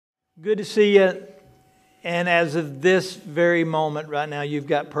Good to see you. And as of this very moment right now, you've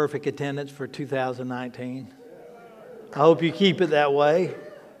got perfect attendance for 2019. I hope you keep it that way.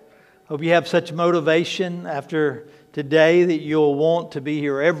 Hope you have such motivation after today that you'll want to be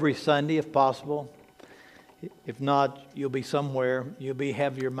here every Sunday if possible. If not, you'll be somewhere.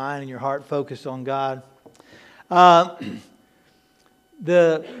 Have your mind and your heart focused on God. The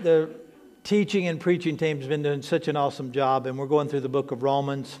teaching and preaching team has been doing such an awesome job, and we're going through the book of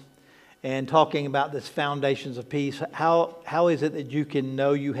Romans and talking about this foundations of peace. How is it that you can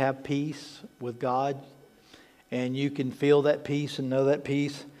know you have peace with God and you can feel that peace and know that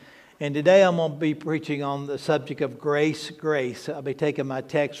peace? And today I'm going to be preaching on the subject of grace. I'll be taking my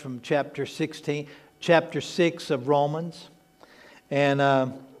text from chapter 6 of Romans.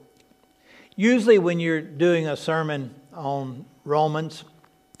 And usually when you're doing a sermon on Romans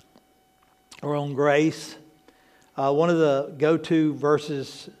or on grace, one of the go-to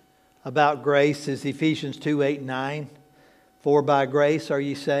verses about grace is Ephesians 2:8-9. For by grace are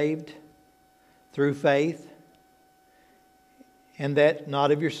ye saved through faith, and that not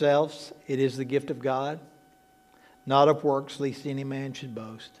of yourselves, it is the gift of God, not of works, lest any man should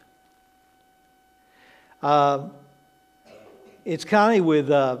boast. It's kind of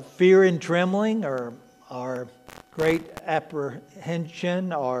with fear and trembling or great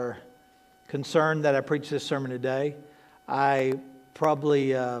apprehension or concern that I preach this sermon today. I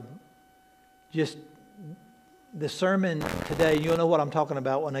probably just the sermon today, you'll know what I'm talking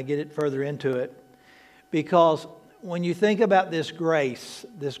about when I get it further into it. Because when you think about this grace,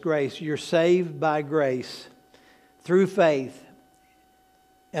 you're saved by grace through faith.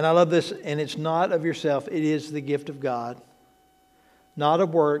 And I love this, and it's not of yourself, it is the gift of God, not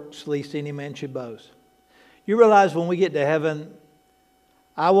of works, lest any man should boast. You realize when we get to heaven,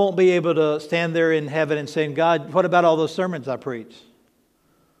 I won't be able to stand there in heaven and say, God, what about all those sermons I preached?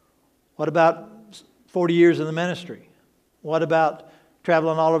 What about 40 years in the ministry? What about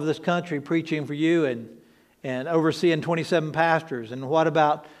traveling all over this country preaching for you and overseeing 27 pastors? And what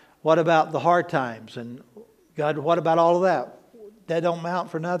about the hard times? And God, what about all of that? That don't amount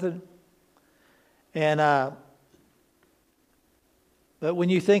for nothing. And but when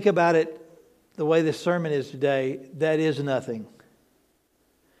you think about it, the way this sermon is today, that is nothing.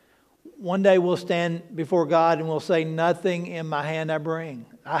 One day we'll stand before God and we'll say, nothing in my hand I bring.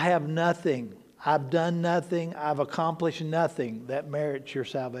 I have nothing. I've done nothing. I've accomplished nothing that merits your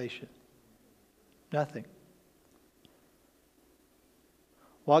salvation. Nothing.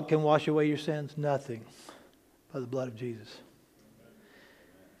 What can wash away your sins? Nothing but the blood of Jesus.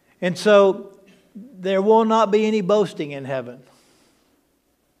 And so there will not be any boasting in heaven.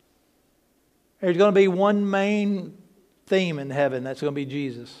 There's going to be one main theme in heaven. That's going to be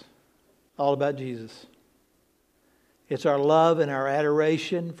Jesus. All about Jesus. It's our love and our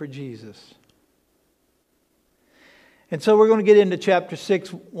adoration for Jesus. And so we're going to get into chapter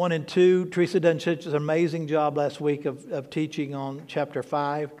 6, 1 and 2. Teresa done such an amazing job last week of teaching on chapter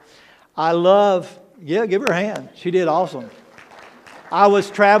 5. Give her a hand. She did awesome. I was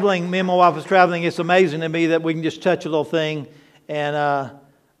traveling, me and my wife was traveling. It's amazing to me that we can just touch a little thing. And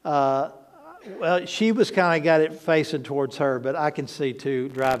well, she was kind of got it facing towards her, but I can see too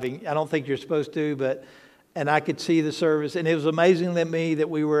driving. I don't think you're supposed to, and I could see the service. And it was amazing to me that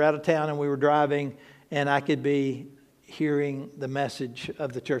we were out of town and we were driving and I could be hearing the message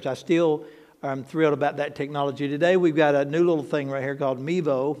of the church. I still am thrilled about that technology. Today we've got a new little thing right here called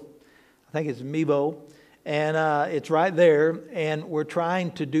Mevo. I think it's Mevo. And it's right there. And we're trying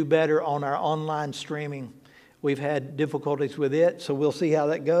to do better on our online streaming. We've had difficulties with it, so we'll see how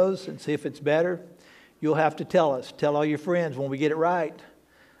that goes and see if it's better. You'll have to tell us. Tell all your friends when we get it right,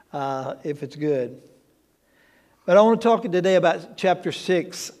 if it's good. But I want to talk today about chapter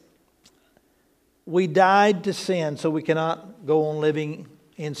 6. We died to sin, so we cannot go on living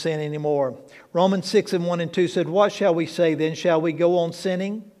in sin anymore. Romans 6 and 1 and 2 said, what shall we say then? Shall we go on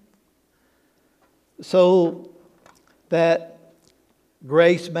sinning so that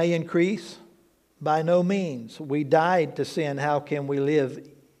grace may increase? By no means. We died to sin. How can we live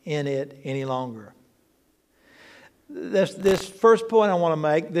in it any longer? This first point I want to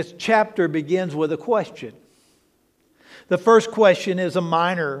make, this chapter begins with a question. The first question is a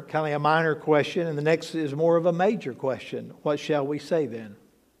minor question, and the next is more of a major question. What shall we say then?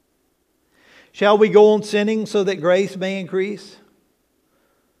 Shall we go on sinning so that grace may increase?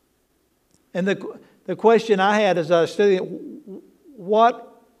 And the question I had as I was studying,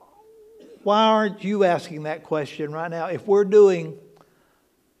 why aren't you asking that question right now? If we're doing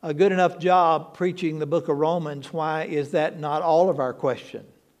a good enough job preaching the book of Romans, why is that not all of our question?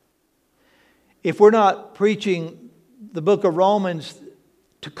 If we're not preaching the book of Romans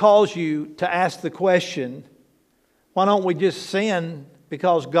to cause you to ask the question, why don't we just sin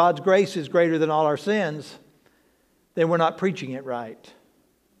because God's grace is greater than all our sins, then we're not preaching it right.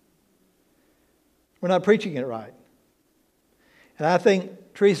 We're not preaching it right. And I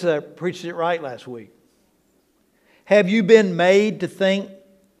think Teresa preached it right last week. Have you been made to think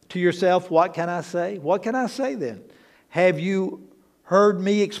to yourself, what can I say? What can I say then? Have you heard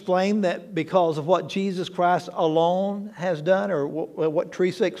me explain that because of what Jesus Christ alone has done, or what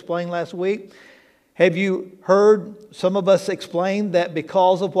Teresa explained last week? Have you heard some of us explain that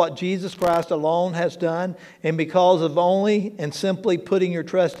because of what Jesus Christ alone has done, and because of only and simply putting your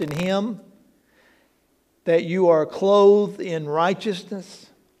trust in Him, that you are clothed in righteousness,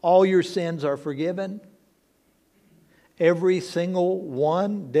 all your sins are forgiven, every single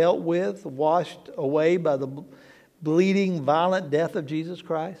one dealt with, washed away by the bleeding, violent death of Jesus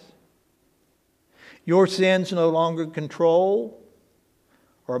Christ? Your sins no longer control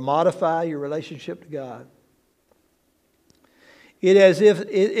or modify your relationship to God. It is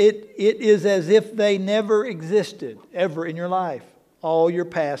as if they never existed ever in your life. All your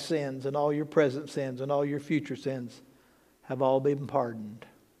past sins and all your present sins and all your future sins have all been pardoned.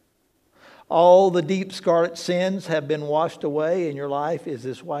 All the deep scarlet sins have been washed away, and your life is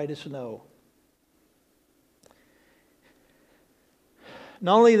as white as snow.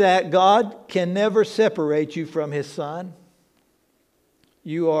 Not only that, God can never separate you from His Son.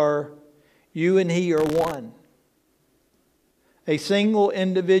 You and He are one. A single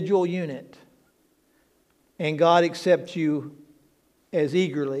individual unit. And God accepts you as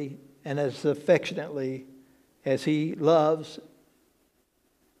eagerly and as affectionately as He loves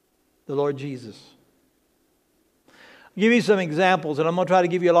the Lord Jesus. I'll give you some examples, and I'm going to try to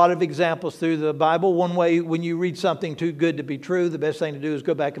give you a lot of examples through the Bible. One way, when you read something too good to be true, the best thing to do is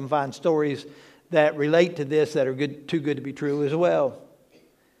go back and find stories that relate to this that are too good to be true as well.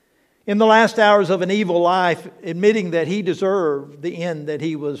 In the last hours of an evil life, admitting that he deserved the end that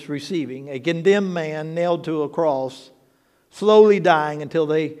he was receiving, a condemned man nailed to a cross, slowly dying until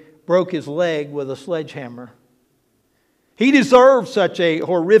they broke his leg with a sledgehammer. He deserved such a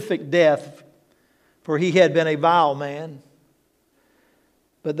horrific death, for he had been a vile man.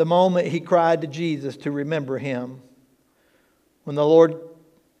 But the moment he cried to Jesus to remember him, when the Lord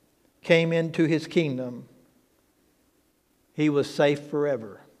came into His kingdom, he was safe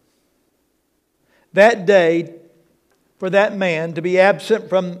forever. That day, for that man to be absent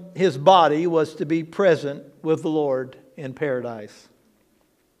from his body was to be present with the Lord in paradise.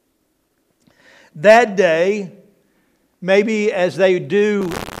 That day, maybe as they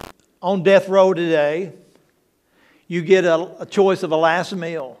do on death row today, you get a choice of a last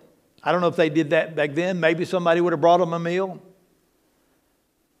meal. I don't know if they did that back then. Maybe somebody would have brought them a meal.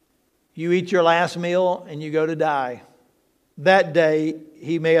 You eat your last meal and you go to die. That day,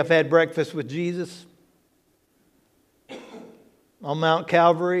 he may have had breakfast with Jesus on Mount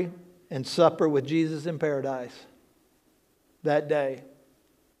Calvary and supper with Jesus in paradise. That day.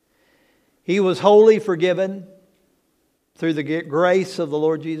 He was wholly forgiven through the grace of the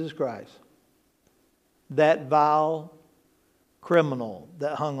Lord Jesus Christ. That vile criminal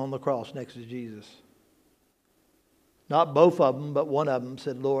that hung on the cross next to Jesus. Not both of them, but one of them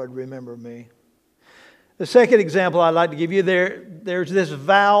said, Lord, remember me. The second example I'd like to give you, there's this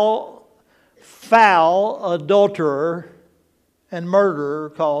foul adulterer and murderer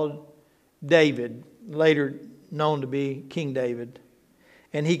called David, later known to be King David.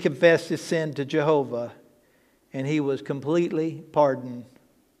 And he confessed his sin to Jehovah, and he was completely pardoned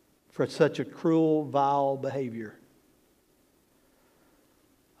for such a cruel, vile behavior.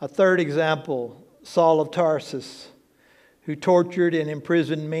 A third example, Saul of Tarsus, who tortured and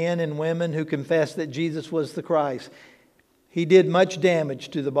imprisoned men and women who confessed that Jesus was the Christ. He did much damage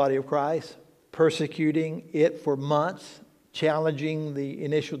to the body of Christ, persecuting it for months, challenging the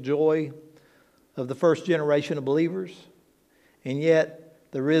initial joy of the first generation of believers. And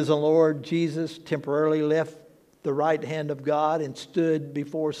yet, the risen Lord Jesus temporarily left the right hand of God and stood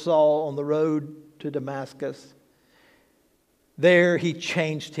before Saul on the road to Damascus. There, He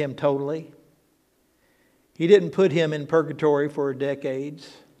changed him totally. He didn't put him in purgatory for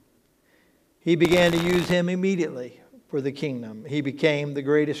decades. He began to use him immediately for the kingdom. He became the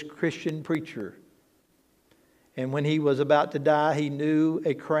greatest Christian preacher. And when he was about to die, he knew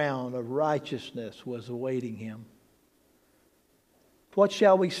a crown of righteousness was awaiting him. What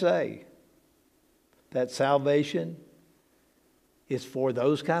shall we say? That salvation is for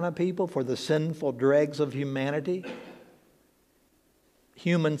those kind of people, for the sinful dregs of humanity?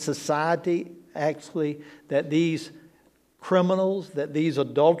 Human society, actually, that these criminals, that these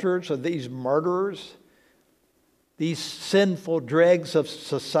adulterers, or these murderers, these sinful dregs of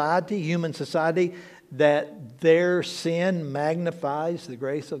society, human society, that their sin magnifies the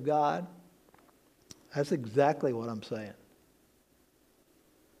grace of God? That's exactly what I'm saying.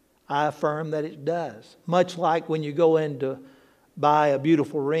 I affirm that it does. Much like when you go in to buy a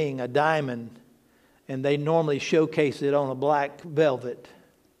beautiful ring, a diamond, and they normally showcase it on a black velvet,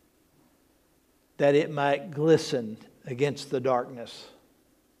 that it might glisten against the darkness.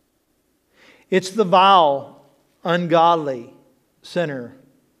 It's the vile, ungodly sinner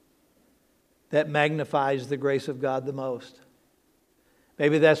that magnifies the grace of God the most.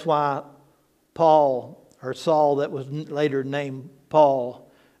 Maybe that's why Paul, or Saul that was later named Paul,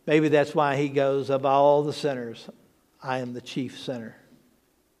 maybe that's why he goes, of all the sinners, I am the chief sinner.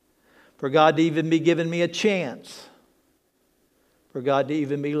 For God to even be giving me a chance. For God to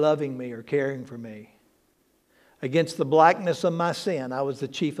even be loving me or caring for me. Against the blackness of my sin, I was the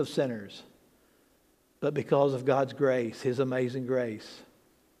chief of sinners. But because of God's grace, His amazing grace,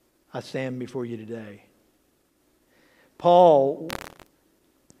 I stand before you today. Paul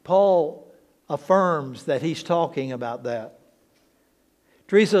affirms that he's talking about that.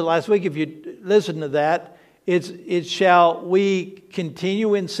 Teresa, last week, if you listened to that, it's shall we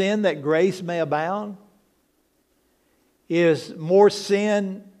continue in sin that grace may abound? Is more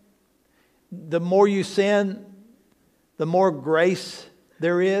sin, the more you sin, the more grace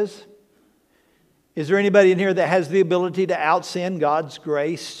there is? Is there anybody in here that has the ability to out-sin God's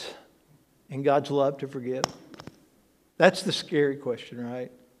grace and God's love to forgive? That's the scary question, right?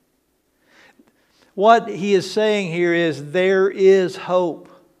 What he is saying here is there is hope.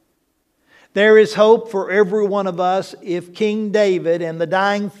 There is hope for every one of us if King David and the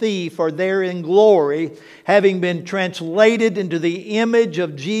dying thief are there in glory, having been translated into the image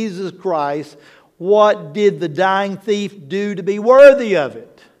of Jesus Christ. What did the dying thief do to be worthy of it?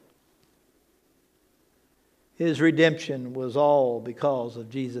 His redemption was all because of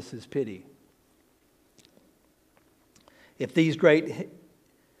Jesus' pity. If these great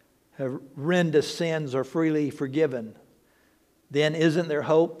horrendous sins are freely forgiven, then isn't there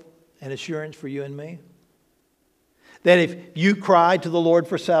hope and assurance for you and me? That if you cry to the Lord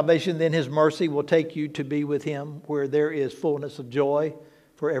for salvation, then His mercy will take you to be with Him where there is fullness of joy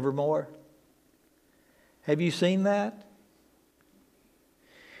forevermore. Have you seen that?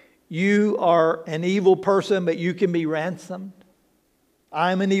 You are an evil person, but you can be ransomed.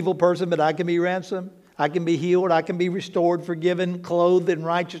 I'm an evil person, but I can be ransomed. I can be healed. I can be restored, forgiven, clothed in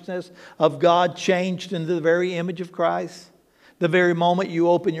righteousness of God, changed into the very image of Christ. The very moment you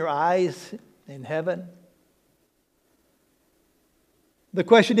open your eyes in heaven. The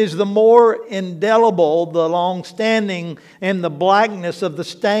question is, the more indelible, the long-standing, and the blackness of the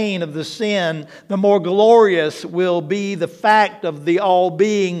stain of the sin, the more glorious will be the fact of the all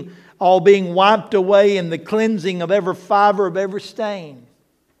being wiped away in the cleansing of every fiber of every stain.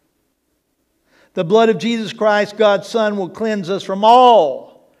 The blood of Jesus Christ, God's Son, will cleanse us from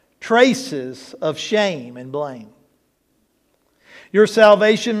all traces of shame and blame. Your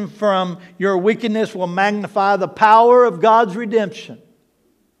salvation from your wickedness will magnify the power of God's redemption.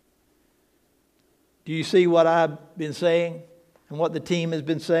 Do you see what I've been saying and what the team has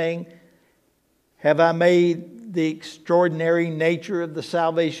been saying? Have I made the extraordinary nature of the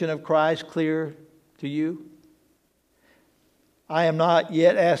salvation of Christ clear to you? I am not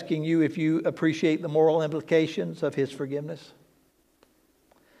yet asking you if you appreciate the moral implications of His forgiveness.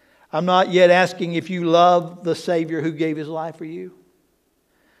 I'm not yet asking if you love the Savior who gave His life for you.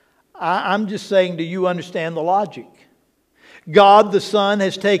 I'm just saying, do you understand the logic? God the Son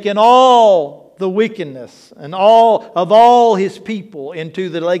has taken all the wickedness and all His people into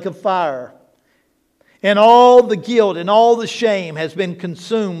the lake of fire. And all the guilt and all the shame has been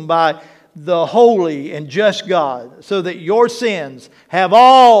consumed by the holy and just God, so that your sins have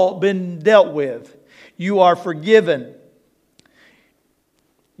all been dealt with. You are forgiven.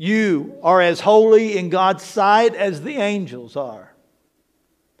 You are as holy in God's sight as the angels are.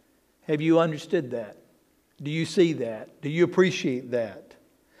 Have you understood that? Do you see that? Do you appreciate that?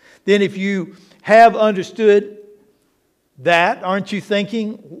 Then if you have understood that, aren't you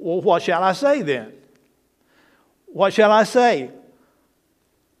thinking, well, what shall I say then? What shall I say?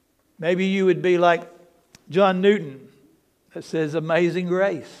 Maybe you would be like John Newton that says amazing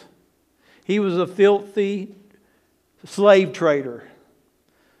grace. He was a filthy slave trader.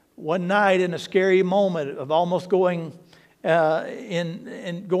 One night in a scary moment of almost going down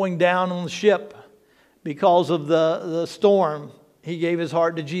on the ship because of the storm, he gave his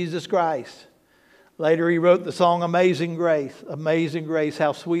heart to Jesus Christ. Later he wrote the song Amazing Grace. Amazing grace,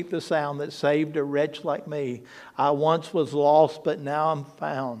 how sweet the sound that saved a wretch like me. I once was lost, but now I'm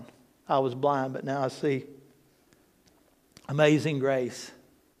found. I was blind, but now I see. Amazing grace.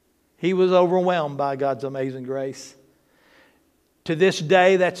 He was overwhelmed by God's amazing grace. To this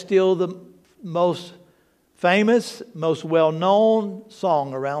day, that's still the most famous, most well-known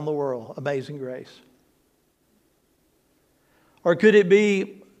song around the world, Amazing Grace. Or could it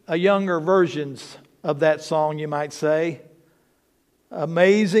be a younger versions of that song, you might say?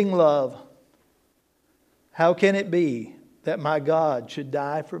 Amazing love. How can it be that my God should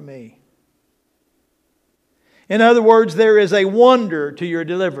die for me? In other words, there is a wonder to your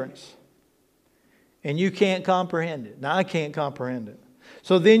deliverance. And you can't comprehend it. Now, I can't comprehend it.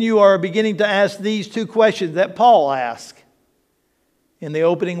 So then you are beginning to ask these two questions that Paul asked in the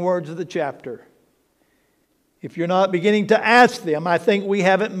opening words of the chapter. If you're not beginning to ask them, I think we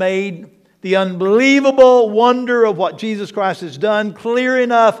haven't made the unbelievable wonder of what Jesus Christ has done clear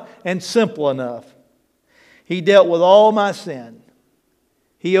enough and simple enough. He dealt with all my sin.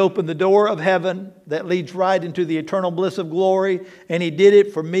 He opened the door of heaven that leads right into the eternal bliss of glory. And He did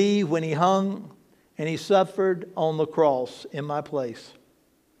it for me when He hung and He suffered on the cross in my place.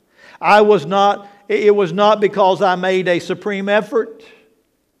 It was not because I made a supreme effort.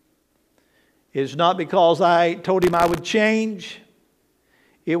 It's not because I told Him I would change.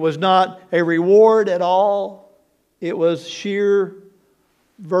 It was not a reward at all. It was sheer,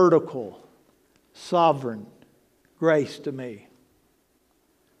 vertical, sovereign grace to me.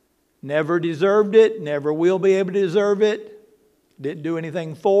 Never deserved it. Never will be able to deserve it. Didn't do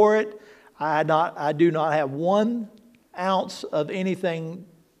anything for it. I do not have 1 ounce of anything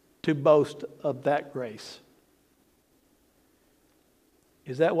to boast of that grace.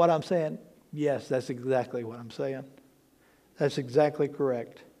 Is that what I'm saying? Yes, that's exactly what I'm saying. That's exactly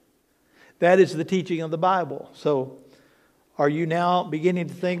correct. That is the teaching of the Bible. So, are you now beginning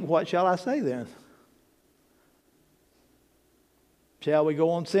to think, what shall I say then? Shall we go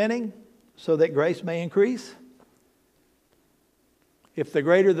on sinning so that grace may increase? If the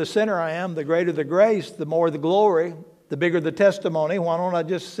greater the sinner I am, the greater the grace, the more the glory, the bigger the testimony, why don't I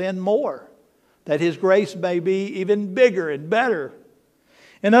just sin more? That His grace may be even bigger and better.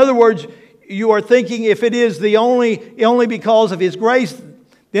 In other words, you are thinking if it is the only because of His grace,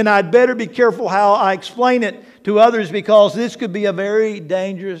 then I'd better be careful how I explain it to others, because this could be a very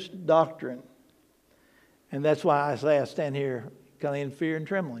dangerous doctrine. And that's why I say I stand here kind of in fear and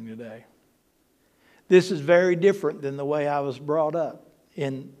trembling today. This is very different than the way I was brought up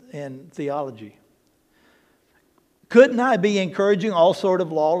in theology. Couldn't I be encouraging all sort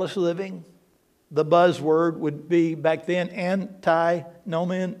of lawless living? The buzzword would be back then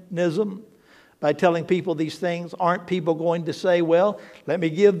antinomianism. By telling people these things, aren't people going to say, well, let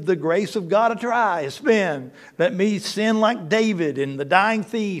me give the grace of God a try, a spin. Let me sin like David and the dying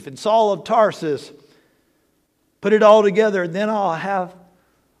thief and Saul of Tarsus. Put it all together, and then I'll have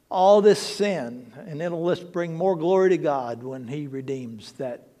all this sin. And it'll just bring more glory to God when He redeems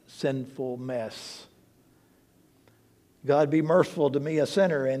that sinful mess. God be merciful to me, a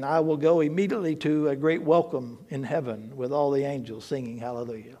sinner, and I will go immediately to a great welcome in heaven with all the angels singing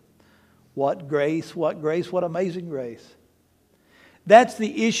hallelujah. What grace, what amazing grace. That's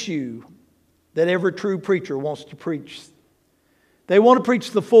the issue that every true preacher wants to preach. They want to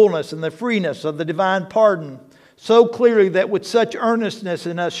preach the fullness and the freeness of the divine pardon so clearly, that with such earnestness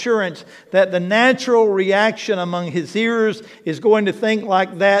and assurance, that the natural reaction among his hearers is going to think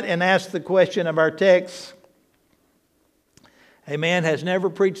like that and ask the question of our text. A man has never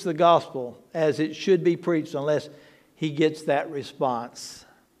preached the gospel as it should be preached unless he gets that response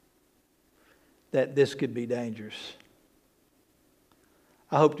that this could be dangerous.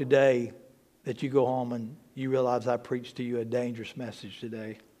 I hope today that you go home and you realize I preached to you a dangerous message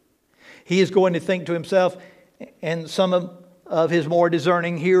today. He is going to think to himself, and some of his more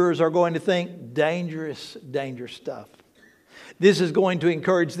discerning hearers are going to think, dangerous, dangerous stuff. This is going to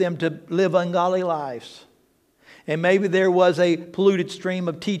encourage them to live ungodly lives. And maybe there was a polluted stream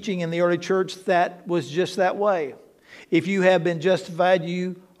of teaching in the early church that was just that way. If you have been justified,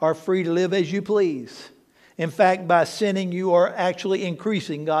 you are free to live as you please. In fact, by sinning, you are actually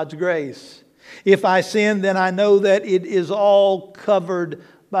increasing God's grace. If I sin, then I know that it is all covered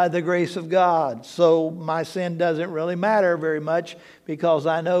by the grace of God. So my sin doesn't really matter very much, because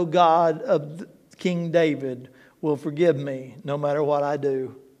I know God of King David will forgive me no matter what I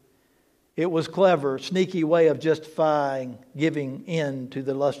do. It was clever, sneaky way of justifying giving in to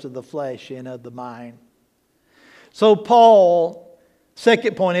the lust of the flesh and of the mind. So Paul,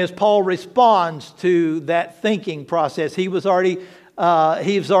 second point is, Paul responds to that thinking process. He was already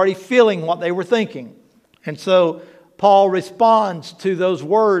feeling what they were thinking. And so Paul responds to those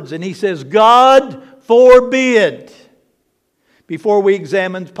words and he says, God forbid. Before we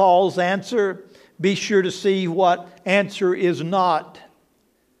examine Paul's answer, be sure to see what answer is not.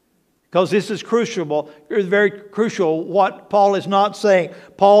 Because this is crucial. It's very crucial what Paul is not saying.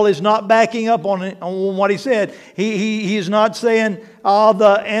 Paul is not backing up on what he said. He is not saying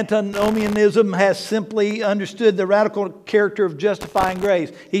the antinomianism has simply understood the radical character of justifying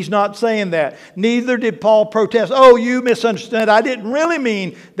grace. He's not saying that. Neither did Paul protest, oh, you misunderstood. I didn't really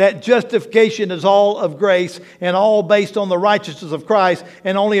mean that justification is all of grace and all based on the righteousness of Christ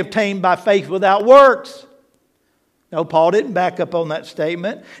and only obtained by faith without works. No, Paul didn't back up on that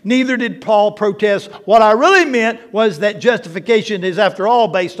statement. Neither did Paul protest. What I really meant was that justification is, after all,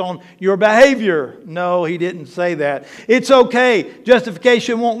 based on your behavior. No, he didn't say that. It's okay.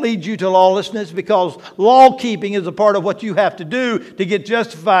 Justification won't lead you to lawlessness because law keeping is a part of what you have to do to get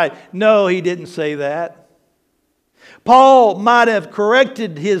justified. No, he didn't say that. Paul might have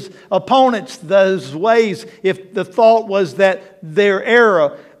corrected his opponents those ways if the thought was that their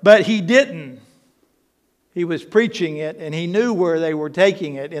error, but he didn't. He was preaching it, and he knew where they were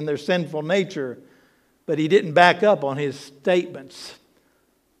taking it in their sinful nature, but he didn't back up on his statements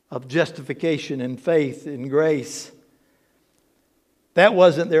of justification and faith and grace. That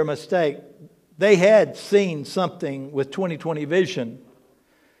wasn't their mistake. They had seen something with 20/20 vision.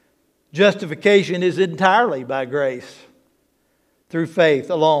 Justification is entirely by grace, through faith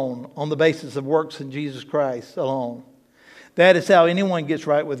alone, on the basis of works in Jesus Christ alone. That is how anyone gets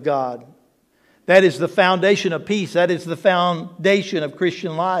right with God. That is the foundation of peace. That is the foundation of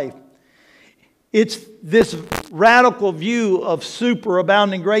Christian life. It's this radical view of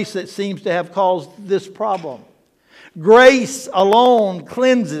superabounding grace that seems to have caused this problem. Grace alone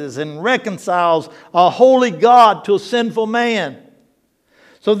cleanses and reconciles a holy God to a sinful man.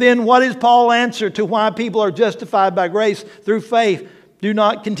 So then what is Paul's answer to why people are justified by grace through faith? Do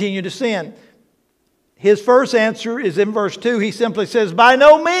not continue to sin. His first answer is in verse 2. He simply says, by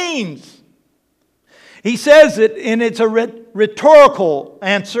no means. He says it, and it's a rhetorical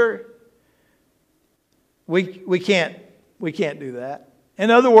answer. We can't do that.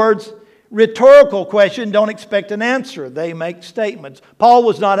 In other words, rhetorical question, don't expect an answer. They make statements. Paul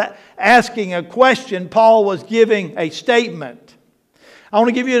was not asking a question. Paul was giving a statement. I want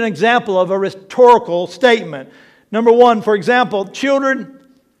to give you an example of a rhetorical statement. Number one, for example,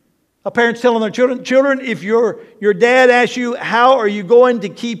 a parent's telling their children, if your dad asks you, how are you going to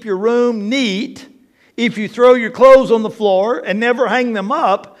keep your room neat if you throw your clothes on the floor and never hang them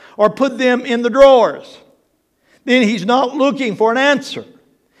up or put them in the drawers? Then he's not looking for an answer.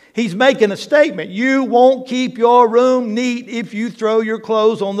 He's making a statement. You won't keep your room neat if you throw your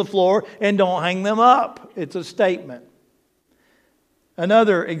clothes on the floor and don't hang them up. It's a statement.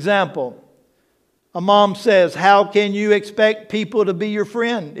 Another example. A mom says, how can you expect people to be your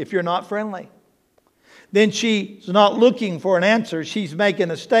friend if you're not friendly? Then she's not looking for an answer. She's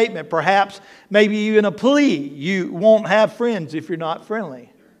making a statement, perhaps maybe even a plea. You won't have friends if you're not friendly.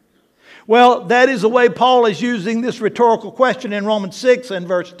 Well, that is the way Paul is using this rhetorical question in Romans 6 and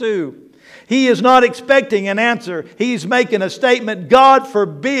verse 2. He is not expecting an answer. He's making a statement. God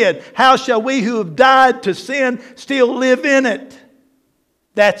forbid. How shall we who have died to sin still live in it?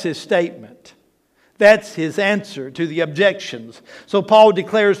 That's his statement. That's his answer to the objections. So Paul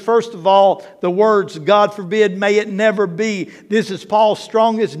declares, first of all, the words, God forbid, may it never be. This is Paul's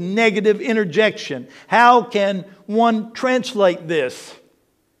strongest negative interjection. How can one translate this?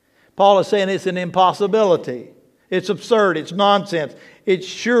 Paul is saying it's an impossibility. It's absurd. It's nonsense. It's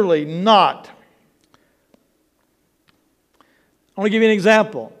surely not. I want to give you an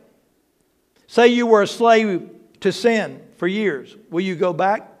example. Say you were a slave to sin for years. Will you go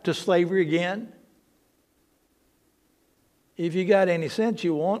back to slavery again? If you got any sense,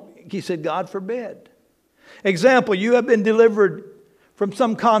 you won't. He said, God forbid. Example, you have been delivered from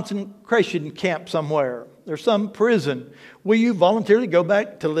some concentration camp somewhere or some prison. Will you voluntarily go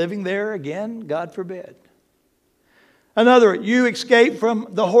back to living there again? God forbid. Another, you escaped from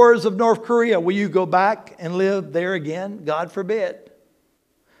the horrors of North Korea. Will you go back and live there again? God forbid.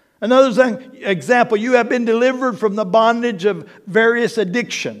 Another example, you have been delivered from the bondage of various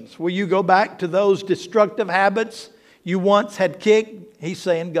addictions. Will you go back to those destructive habits you once had kicked? He's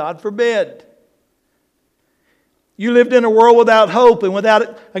saying, God forbid. You lived in a world without hope and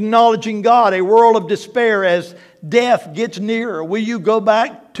without acknowledging God, a world of despair as death gets nearer. Will you go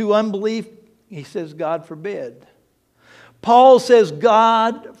back to unbelief? He says, God forbid. Paul says,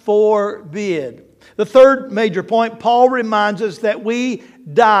 God forbid. The third major point, Paul reminds us that we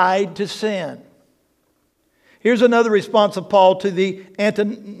died to sin. Here's another response of Paul to the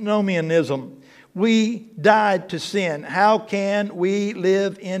antinomianism. We died to sin. How can we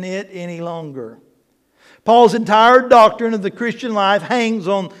live in it any longer? Paul's entire doctrine of the Christian life hangs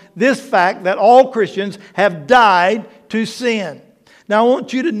on this fact that all Christians have died to sin. Now I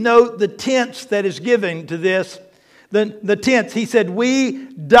want you to note the tense that is given to this. The tense, he said, we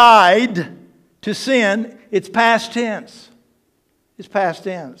died to sin. It's past tense. It's past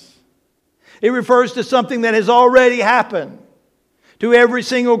tense. It refers to something that has already happened to every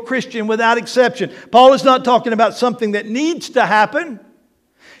single Christian without exception. Paul is not talking about something that needs to happen.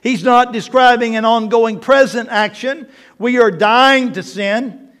 He's not describing an ongoing present action. We are dying to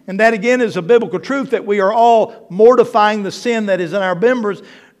sin. And that again is a biblical truth that we are all mortifying the sin that is in our members.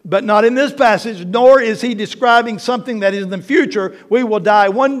 But not in this passage, nor is he describing something that is in the future. We will die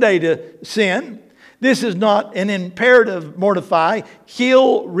one day to sin. This is not an imperative mortify,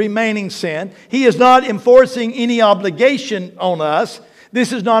 kill remaining sin. He is not enforcing any obligation on us.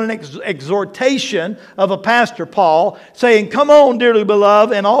 This is not an exhortation of a pastor, Paul, saying, come on, dearly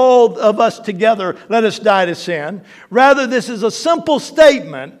beloved, and all of us together, let us die to sin. Rather, this is a simple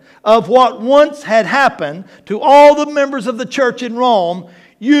statement of what once had happened to all the members of the church in Rome.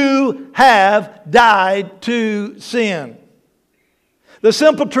 You have died to sin. The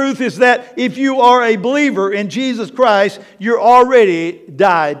simple truth is that if you are a believer in Jesus Christ, you're already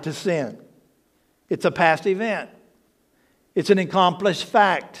died to sin. It's a past event. It's an accomplished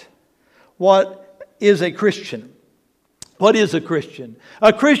fact. What is a Christian? What is a Christian?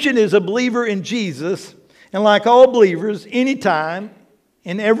 A Christian is a believer in Jesus, and like all believers, anytime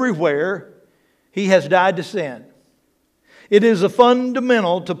and everywhere, he has died to sin. It is a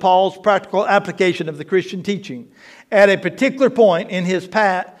fundamental to Paul's practical application of the Christian teaching. At a particular point in his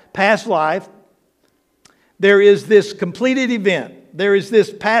past life, there is this completed event. There is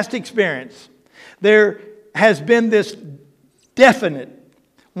this past experience. There has been this definite,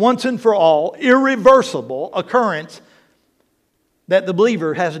 once and for all, irreversible occurrence that the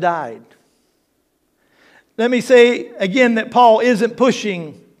believer has died. Let me say again that Paul isn't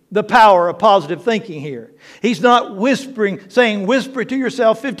pushing the power of positive thinking here. He's not saying whisper to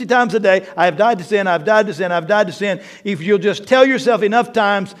yourself 50 times a day, I have died to sin, I've died to sin, I've died to sin. If you'll just tell yourself enough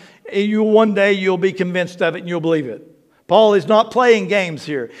times, one day you'll be convinced of it and you'll believe it. Paul is not playing games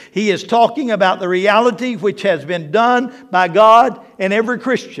here. He is talking about the reality which has been done by God and every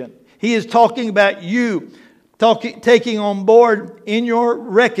Christian. He is talking about you taking on board in your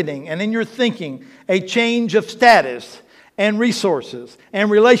reckoning and in your thinking a change of status and resources and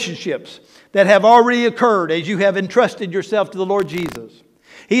relationships that have already occurred as you have entrusted yourself to the Lord Jesus.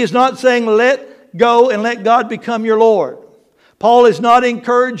 He is not saying let go and let God become your Lord. Paul is not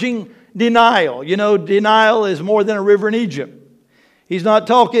encouraging denial. You know, denial is more than a river in Egypt. He's not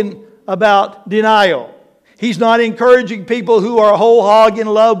talking about denial. He's not encouraging people who are whole hog in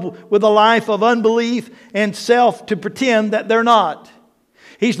love with a life of unbelief and self to pretend that they're not.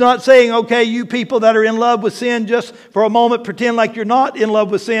 He's not saying, okay, you people that are in love with sin, just for a moment pretend like you're not in love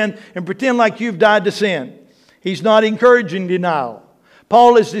with sin and pretend like you've died to sin. He's not encouraging denial.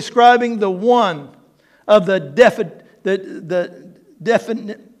 Paul is describing the one of the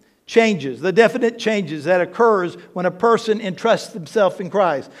definite changes that occurs when a person entrusts himself in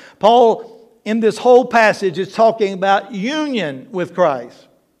Christ. Paul, in this whole passage, is talking about union with Christ.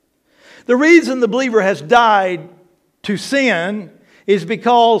 The reason the believer has died to sin is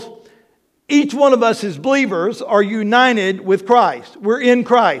because each one of us as believers are united with Christ. We're in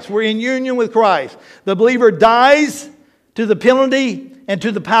Christ. We're in union with Christ. The believer dies to the penalty and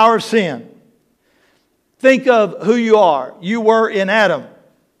to the power of sin. Think of who you are. You were in Adam.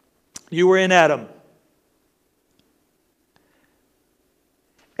 You were in Adam.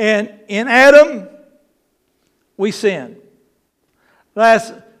 And in Adam, we sinned.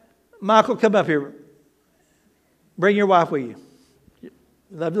 Michael, come up here. Bring your wife with you.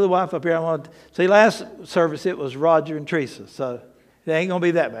 Lovely wife up here. I want to see, last service it was Roger and Teresa, so it ain't going to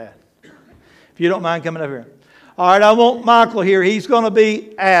be that bad. If you don't mind coming up here. All right, I want Michael here. He's going to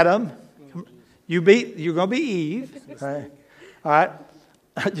be Adam. You're going to be Eve. All right.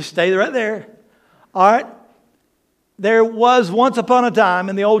 Just stay right there. All right. There was once upon a time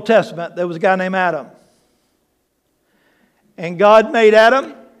in the Old Testament, there was a guy named Adam. And God made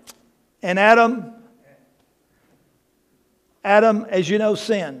Adam. And Adam, as you know,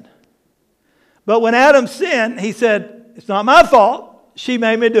 sinned. But when Adam sinned, he said, it's not my fault. She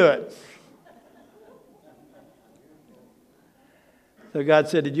made me do it. So God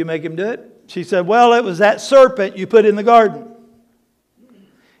said, did you make him do it? She said, well, it was that serpent you put in the garden.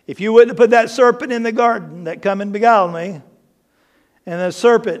 If you wouldn't have put that serpent in the garden that come and beguiled me, and the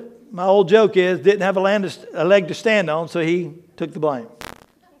serpent, my old joke is, didn't have a leg to stand on, so he took the blame.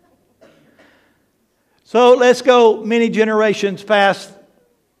 So let's go many generations past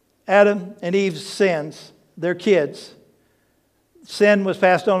Adam and Eve's sins, their kids, sin was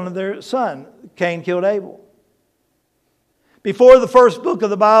passed on to their son. Cain killed Abel. Before the first book of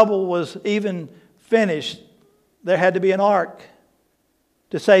the Bible was even finished, there had to be an ark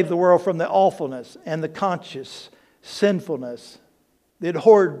to save the world from the awfulness and the conscious sinfulness, the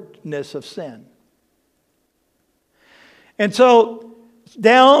abhorredness of sin. And so,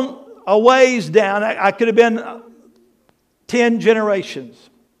 down, a ways down, I could have been 10 generations.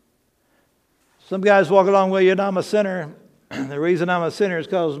 Some guys walk along with you, and I'm a sinner. The reason I'm a sinner is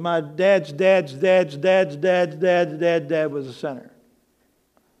because my dad's dad was a sinner.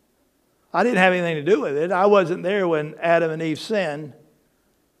 I didn't have anything to do with it. I wasn't there when Adam and Eve sinned.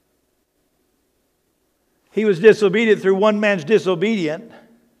 He was disobedient. Through one man's disobedience,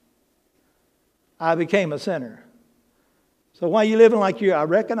 I became a sinner. So why are you living like you? I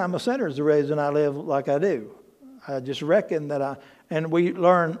reckon I'm a sinner is the reason I live like I do. I just reckon that and we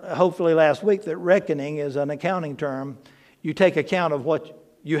learned hopefully last week that reckoning is an accounting term. You take account of what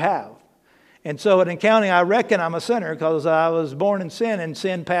you have. And so in accounting, I reckon I'm a sinner because I was born in sin, and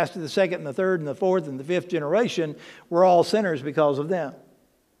sin passed to the second and the third and the fourth and the fifth generation. We're all sinners because of them.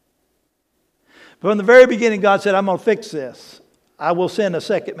 But from the very beginning, God said, I'm going to fix this. I will send a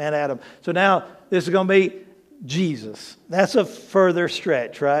second man, Adam. So now this is going to be Jesus. That's a further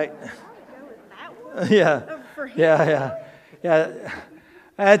stretch, right? Yeah.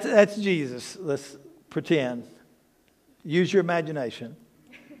 That's Jesus. Let's pretend. Use your imagination.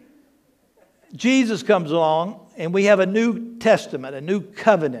 Jesus comes along, and we have a new testament, a new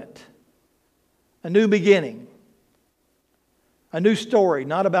covenant, a new beginning, a new story,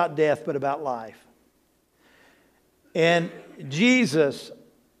 not about death, but about life. And Jesus,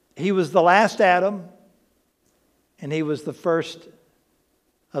 he was the last Adam, and he was the first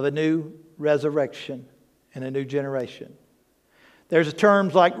of a new resurrection and a new generation. There's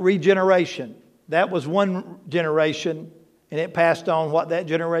terms like regeneration. That was one generation, and it passed on what that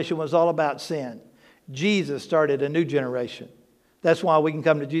generation was all about, sin. Jesus started a new generation. That's why we can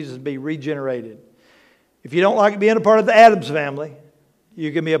come to Jesus and be regenerated. If you don't like being a part of the Adams family,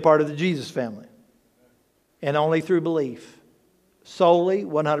 you can be a part of the Jesus family. And only through belief. Solely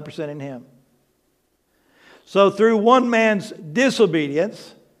 100% in Him. So through one man's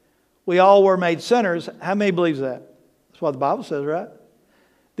disobedience, we all were made sinners. How many believes that? That's what the Bible says, right?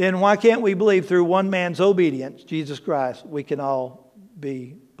 Then why can't we believe through one man's obedience, Jesus Christ, we can all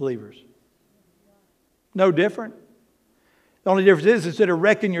be believers? No different. The only difference is instead of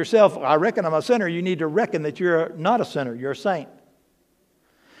reckoning yourself, I reckon I'm a sinner, you need to reckon that you're not a sinner, you're a saint.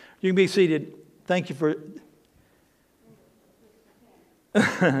 You can be seated. Thank you for...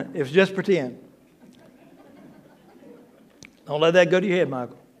 It's just pretend. Don't let that go to your head,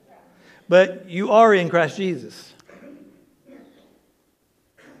 Michael. But you are in Christ Jesus.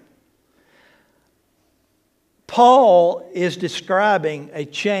 Paul is describing a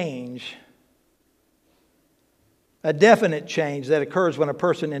change, a definite change that occurs when a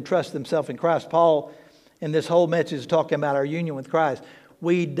person entrusts themselves in Christ. Paul, in this whole message, is talking about our union with Christ.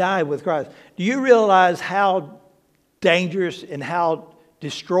 We die with Christ. Do you realize how dangerous and how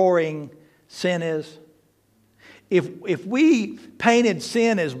destroying sin is? If we painted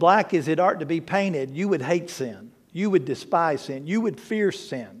sin as black as it ought to be painted, you would hate sin. You would despise sin. You would fear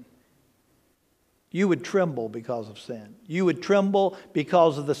sin. You would tremble because of sin. You would tremble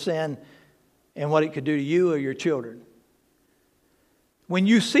because of the sin and what it could do to you or your children. When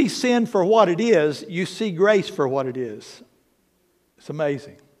you see sin for what it is, you see grace for what it is. It's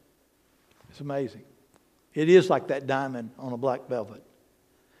amazing. It's amazing. It is like that diamond on a black velvet.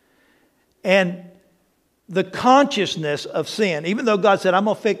 And the consciousness of sin, even though God said, I'm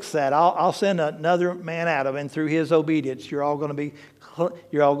going to fix that. I'll send another man Adam, and through his obedience, you're all going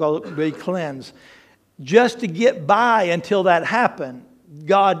to be cleansed. Just to get by until that happened,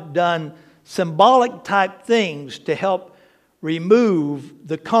 God done symbolic type things to help remove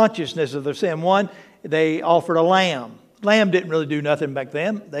the consciousness of their sin. One, they offered a lamb. Lamb didn't really do nothing back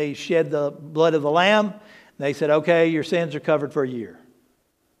then. They shed the blood of the lamb. And they said, okay, your sins are covered for a year.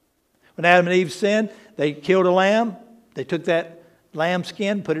 When Adam and Eve sinned, they killed a lamb. They took that lamb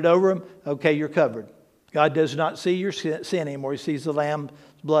skin, put it over them. Okay, you're covered. God does not see your sin anymore. He sees the lamb's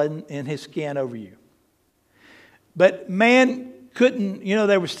blood in his skin over you. But man couldn't,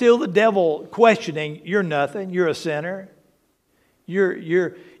 there was still the devil questioning, you're nothing, you're a sinner.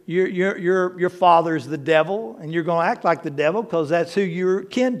 Your father's the devil, and you're going to act like the devil because that's who you're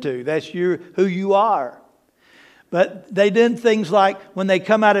kin to. That's who you are. But they did things like when they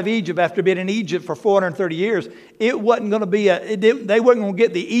come out of Egypt after being in Egypt for 430 years, it wasn't going to be they weren't going to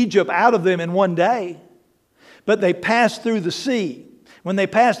get the Egypt out of them in one day. But they passed through the sea. When they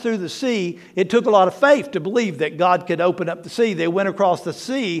passed through the sea, it took a lot of faith to believe that God could open up the sea. They went across the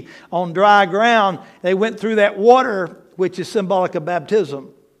sea on dry ground. They went through that water, which is symbolic of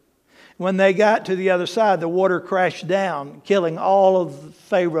baptism. When they got to the other side, the water crashed down, killing all of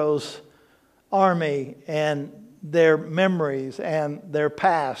Pharaoh's army and their memories and their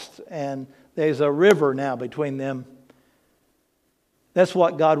past. And there's a river now between them. That's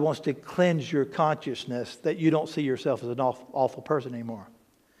what God wants to cleanse your consciousness, that you don't see yourself as an awful person anymore.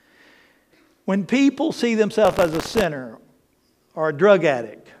 When people see themselves as a sinner or a drug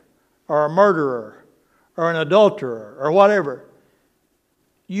addict or a murderer or an adulterer or whatever,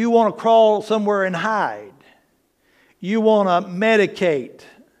 you want to crawl somewhere and hide. You want to medicate.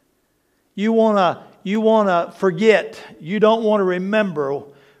 You want to forget. You don't want to remember.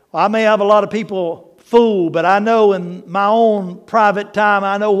 I may have a lot of people fooled, but I know in my own private time,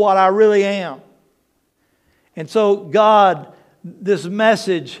 I know what I really am. And so God, this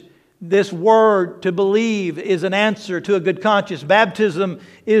message, this word to believe is an answer to a good conscience. Baptism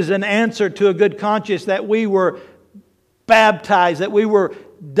is an answer to a good conscience, that we were baptized, that we were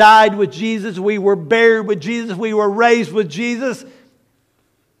died with Jesus, we were buried with Jesus, we were raised with Jesus.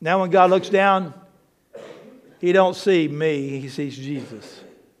 Now when God looks down, He don't see me, He sees Jesus.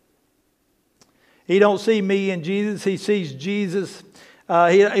 He don't see me in Jesus, He sees Jesus.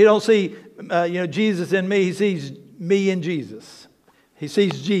 He don't see Jesus in me, He sees me in Jesus. He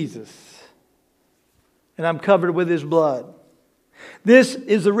sees Jesus. And I'm covered with His blood. This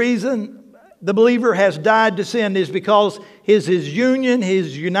is the reason the believer has died to sin, is because his union,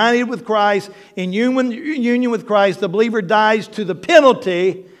 he's united with Christ. In union with Christ, the believer dies to the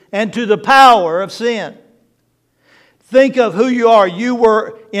penalty and to the power of sin. Think of who you are. You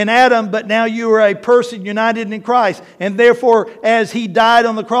were in Adam, but now you are a person united in Christ. And therefore, as He died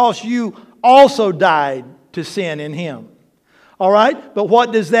on the cross, you also died to sin in Him. All right? But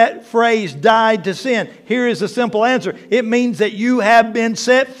what does that phrase, died to sin? Here is a simple answer. It means that you have been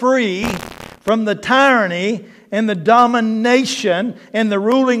set free from the tyranny and the domination and the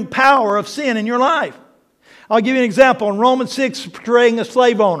ruling power of sin in your life. I'll give you an example. In Romans 6, portraying a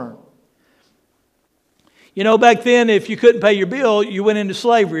slave owner. You know, back then, if you couldn't pay your bill, you went into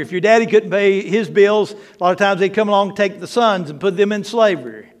slavery. If your daddy couldn't pay his bills, a lot of times they'd come along and take the sons and put them in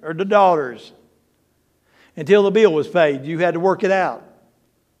slavery, or the daughters. Until the bill was paid, you had to work it out.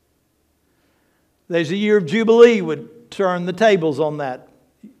 There's a year of Jubilee would turn the tables on that.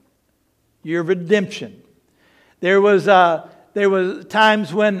 Year of redemption. There was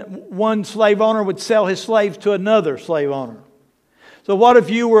times when one slave owner would sell his slaves to another slave owner. So what if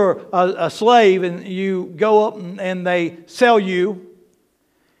you were a slave and you go up and they sell you,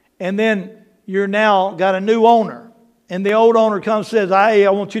 and then you're now got a new owner, and the old owner comes and says, "Hey, I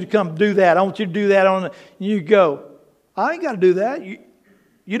want you to come do that. I want you to do that." And you go, "I ain't got to do that.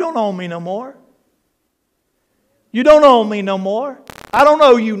 You don't own me no more. You don't own me no more. I don't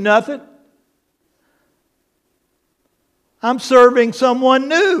owe you nothing. I'm serving someone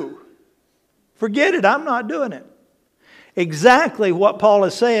new. Forget it. I'm not doing it." Exactly what Paul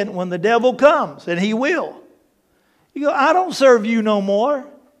is saying when the devil comes, and he will. You go, "I don't serve you no more.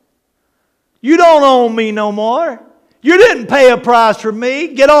 You don't own me no more. You didn't pay a price for me.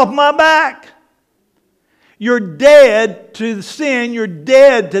 Get off my back." You're dead to the sin. You're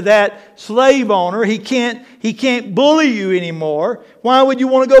dead to that slave owner. He can't bully you anymore. Why would you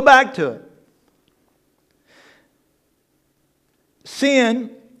want to go back to it?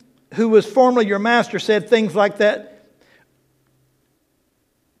 Sin, who was formerly your master, said things like that.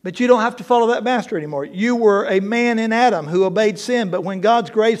 But you don't have to follow that master anymore. You were a man in Adam who obeyed sin. But when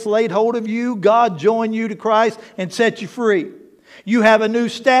God's grace laid hold of you, God joined you to Christ and set you free. You have a new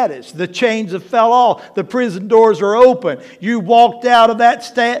status. The chains have fell off. The prison doors are open. You walked out of that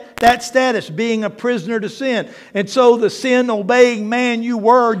status, being a prisoner to sin. And so the sin-obeying man you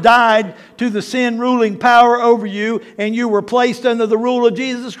were died to the sin-ruling power over you, and you were placed under the rule of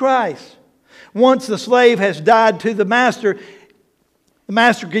Jesus Christ. Once the slave has died to the master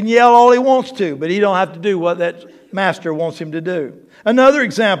can yell all he wants to, but he don't have to do what that master wants him to do. Another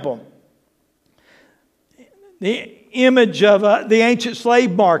example. The image of the ancient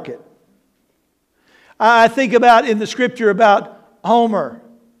slave market. I think about in the scripture about Homer.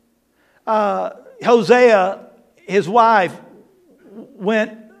 Hosea, his wife,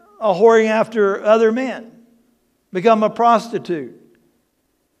 went whoring after other men, become a prostitute.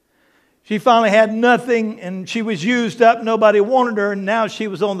 She finally had nothing, and she was used up. Nobody wanted her, and now she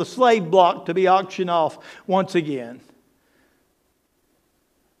was on the slave block to be auctioned off once again.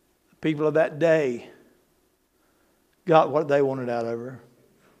 The people of that day got what they wanted out of her.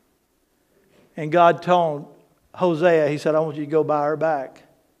 And God told Hosea, he said, I want you to go buy her back.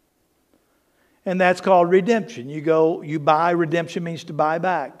 And that's called redemption. You buy. Redemption means to buy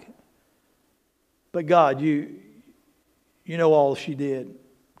back. But God, you know all she did.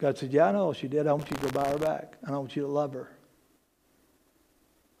 God said, yeah, I know all she did. I want you to go buy her back. And I want you to love her.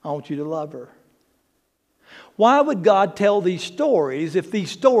 I want you to love her. Why would God tell these stories if these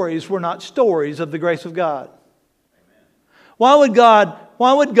stories were not stories of the grace of God? Amen. Why would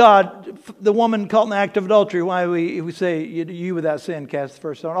God, the woman caught in the act of adultery, why we say, you without sin cast the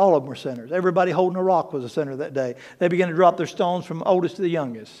first stone? All of them were sinners. Everybody holding a rock was a sinner that day. They began to drop their stones from oldest to the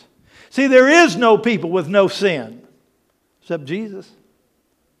youngest. See, there is no people with no sin except Jesus.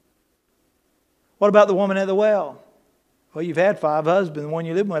 What about the woman at the well? Well, you've had 5 husbands. The one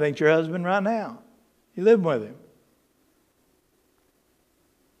you live with ain't your husband right now. You live with him.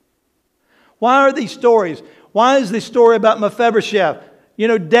 Why are these stories? Why is this story about Mephibosheth? You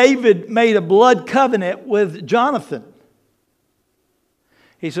know, David made a blood covenant with Jonathan.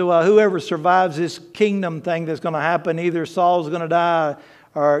 He said, well, whoever survives this kingdom thing that's going to happen, either Saul's going to die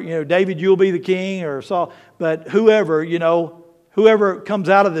or, David, you'll be the king, or Saul. But whoever comes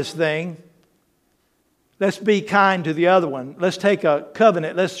out of this thing, let's be kind to the other one. Let's take a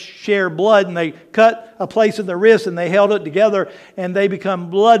covenant. Let's share blood. And they cut a place in their wrist and they held it together and they become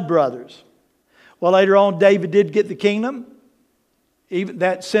blood brothers. Well, later on, David did get the kingdom. Even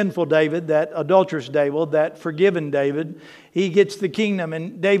that sinful David, that adulterous David, that forgiven David, he gets the kingdom.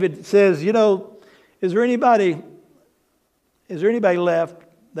 And David says, is there anybody left?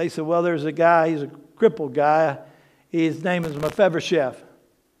 They said, well, there's a guy. He's a crippled guy. His name is Mephibosheth.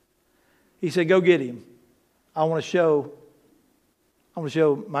 He said, go get him. I want to show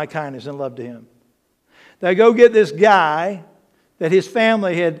my kindness and love to him. They go get this guy that his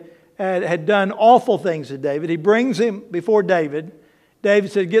family had done awful things to David. He brings him before David.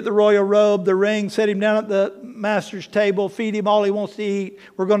 David said, get the royal robe, the ring, set him down at the master's table, feed him all he wants to eat.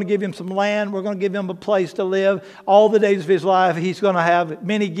 We're going to give him some land. We're going to give him a place to live. All the days of his life, he's going to have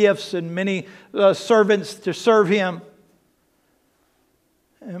many gifts and many servants to serve him.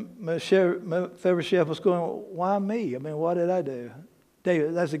 And Mephibosheth was going, why me? I mean, what did I do?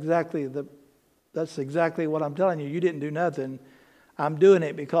 David, that's exactly what I'm telling you. You didn't do nothing. I'm doing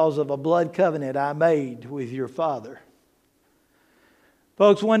it because of a blood covenant I made with your father.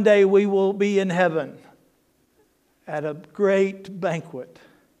 Folks, one day we will be in heaven at a great banquet.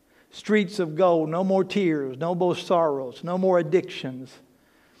 Streets of gold, no more tears, no more sorrows, no more addictions,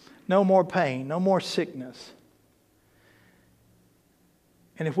 no more pain, no more sickness.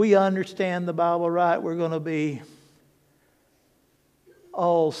 And if we understand the Bible right, we're going to be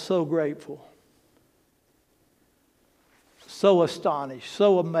all so grateful, so astonished,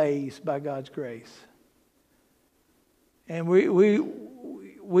 so amazed by God's grace. And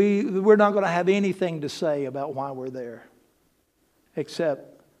we're not going to have anything to say about why we're there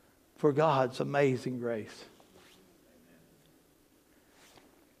except for God's amazing grace.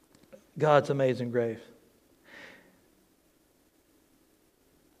 God's amazing grace.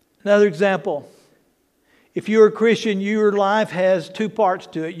 Another example. If you're a Christian, your life has 2 parts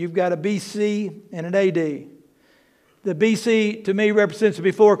to it. You've got a BC and an AD. The BC, to me, represents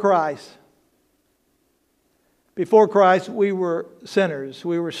before Christ. Before Christ, we were sinners.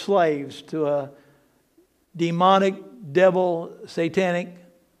 We were slaves to a demonic, devil, satanic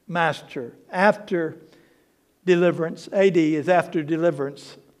master. After deliverance, AD is after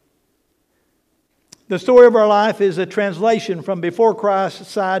deliverance. The story of our life is a translation from before Christ's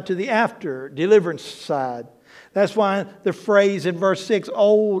side to the after deliverance side. That's why the phrase in verse 6,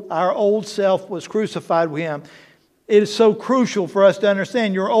 our old self was crucified with him. It is so crucial for us to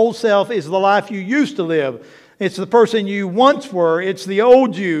understand your old self is the life you used to live. It's the person you once were. It's the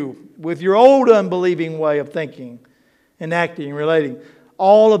old you with your old unbelieving way of thinking and acting and relating.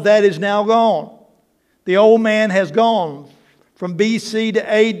 All of that is now gone. The old man has gone from BC to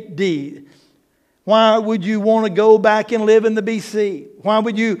AD. Why would you want to go back and live in the BC? Why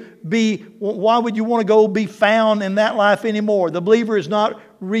would you want to go be found in that life anymore? The believer is not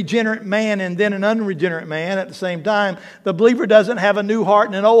regenerate man and then an unregenerate man at the same time. The believer doesn't have a new heart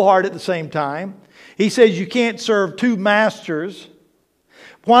and an old heart at the same time. He says you can't serve 2 masters.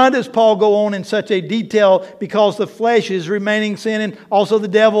 Why does Paul go on in such a detail? Because the flesh is remaining sin, and also the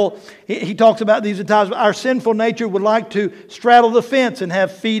devil. He talks about these at times. Our sinful nature would like to straddle the fence and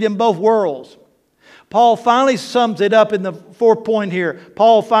have feet in both worlds. Paul finally sums it up in the 4th point here.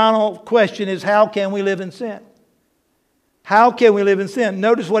 Paul's final question is, how can we live in sin? How can we live in sin?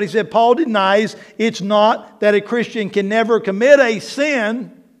 Notice what he said. Paul denies it's not that a Christian can never commit a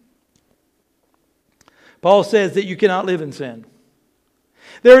sin. Paul says that you cannot live in sin.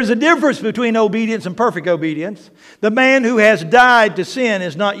 There is a difference between obedience and perfect obedience. The man who has died to sin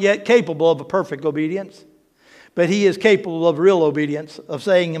is not yet capable of a perfect obedience. But he is capable of real obedience, of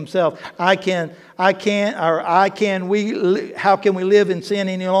saying himself, how can we live in sin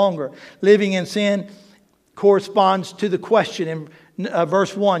any longer? Living in sin corresponds to the question in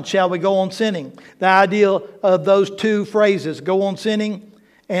verse 1, shall we go on sinning? The idea of those two phrases, go on sinning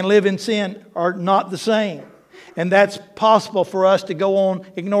and live in sin, are not the same. And that's possible for us to go on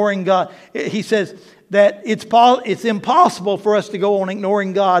ignoring God. He says that it's impossible for us to go on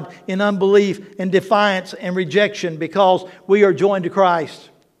ignoring God in unbelief and defiance and rejection because we are joined to Christ.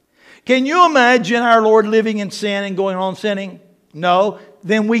 Can you imagine our Lord living in sin and going on sinning? No,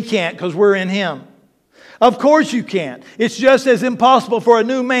 then we can't because we're in Him. Of course you can't. It's just as impossible for a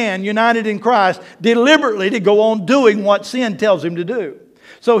new man united in Christ deliberately to go on doing what sin tells him to do.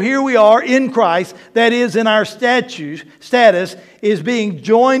 So here we are in Christ, that is in our status is being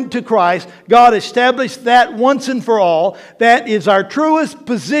joined to Christ. God established that once and for all. That is our truest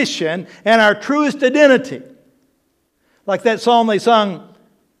position and our truest identity. Like that song they sung,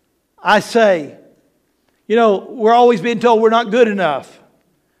 I say. You know, we're always being told we're not good enough.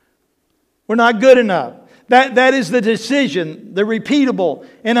 We're not good enough. That is the decision, the repeatable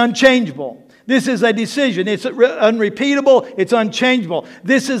and unchangeable. This is a decision. It's unrepeatable. It's unchangeable.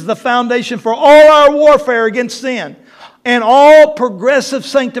 This is the foundation for all our warfare against sin and all progressive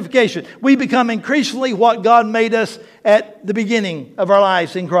sanctification. We become increasingly what God made us at the beginning of our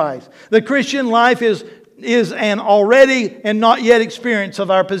lives in Christ. The Christian life is an already and not yet experience of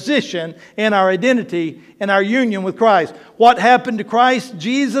our position and our identity and our union with Christ. What happened to Christ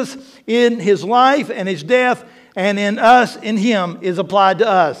Jesus in His life and His death and in us, in Him, is applied to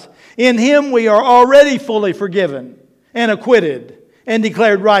us. In Him we are already fully forgiven and acquitted and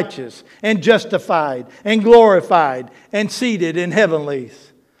declared righteous and justified and glorified and seated in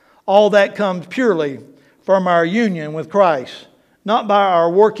heavenlies. All that comes purely from our union with Christ. Not by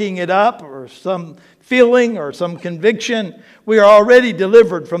our working it up or some feeling or some conviction. We are already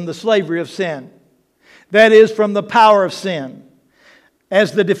delivered from the slavery of sin. That is, from the power of sin.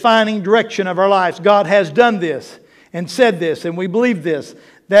 As the defining direction of our lives. God has done this and said this, and we believe this.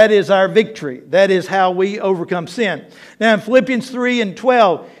 That is our victory. That is how we overcome sin. Now in Philippians 3 and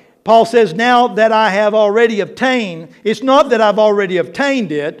 12, Paul says, now that I have already obtained, it's not that I've already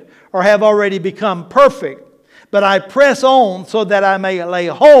obtained it or have already become perfect, but I press on so that I may lay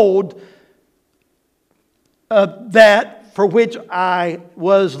hold of that for which I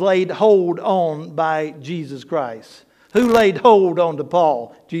was laid hold on by Jesus Christ. Who laid hold on to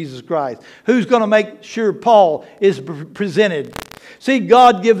Paul? Jesus Christ. Who's going to make sure Paul is presented? See,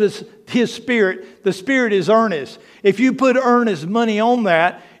 God gives us His Spirit. The Spirit is earnest. If you put earnest money on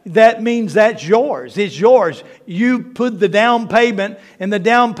that, that means that's yours. It's yours. You put the down payment, and the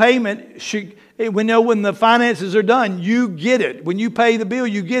down payment should, we know when the finances are done, you get it. When you pay the bill,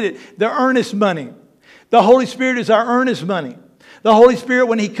 you get it. The earnest money. The Holy Spirit is our earnest money. The Holy Spirit,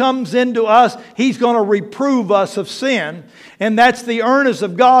 when He comes into us, He's going to reprove us of sin. And that's the earnest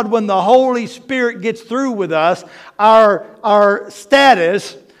of God when the Holy Spirit gets through with us. Our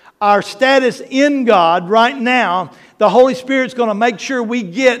status in God right now, the Holy Spirit's going to make sure we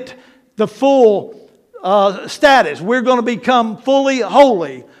get the full status. We're going to become fully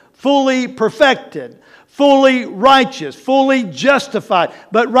holy, fully perfected, fully righteous, fully justified.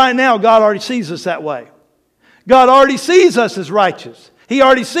 But right now, God already sees us that way. God already sees us as righteous. He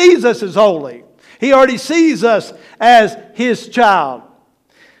already sees us as holy. He already sees us as His child.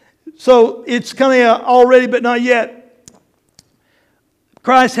 So it's kind of already but not yet.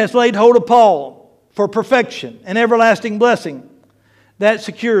 Christ has laid hold of Paul for perfection and everlasting blessing. That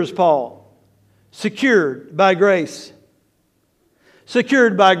secures Paul. Secured by grace.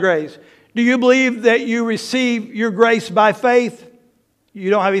 Secured by grace. Do you believe that you receive your grace by faith? You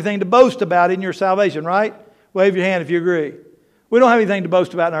don't have anything to boast about in your salvation, right? Wave your hand if you agree. We don't have anything to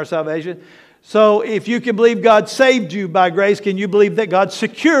boast about in our salvation. So if you can believe God saved you by grace, can you believe that God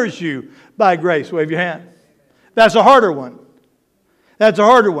secures you by grace? Wave your hand. That's a harder one. That's a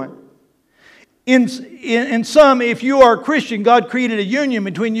harder one. In sum, if you are a Christian, God created a union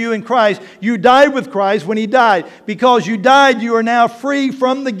between you and Christ. You died with Christ when He died. Because you died, you are now free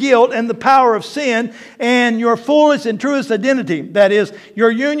from the guilt and the power of sin and your fullest and truest identity. That is,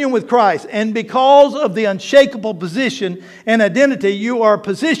 your union with Christ. And because of the unshakable position and identity, you are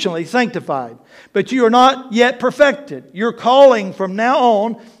positionally sanctified. But you are not yet perfected. Your calling from now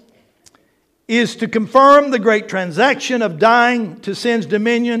on is to confirm the great transaction of dying to sin's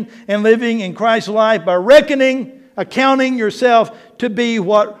dominion and living in Christ's life by accounting yourself to be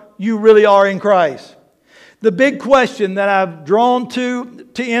what you really are in Christ. The big question that I've drawn to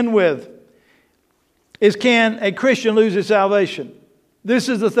end with is, can a Christian lose his salvation? This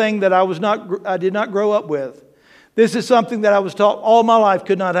is the thing that I did not grow up with. This is something that I was taught all my life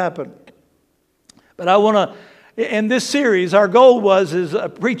could not happen. But I want to, in this series, our goal was, as a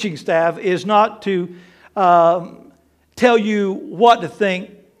preaching staff, is not to tell you what to think,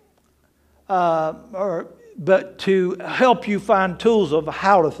 but to help you find tools of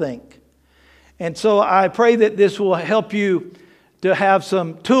how to think. And so I pray that this will help you to have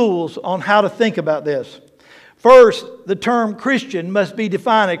some tools on how to think about this. First, the term Christian must be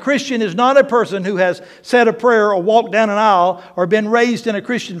defined. A Christian is not a person who has said a prayer or walked down an aisle or been raised in a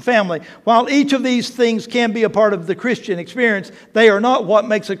Christian family. While each of these things can be a part of the Christian experience, they are not what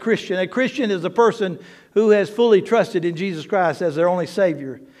makes a Christian. A Christian is a person who has fully trusted in Jesus Christ as their only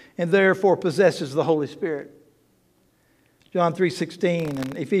Savior and therefore possesses the Holy Spirit. John 3:16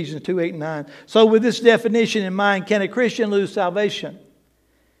 and Ephesians 2:8 and 9. So with this definition in mind, can a Christian lose salvation?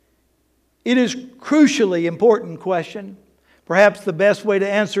 It is a crucially important question. Perhaps the best way to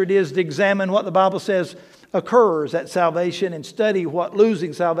answer it is to examine what the Bible says occurs at salvation and study what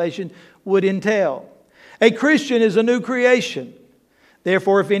losing salvation would entail. A Christian is a new creation.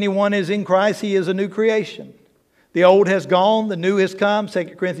 Therefore, if anyone is in Christ, he is a new creation. The old has gone, the new has come,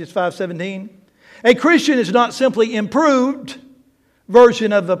 2 Corinthians 5:17. A Christian is not simply improved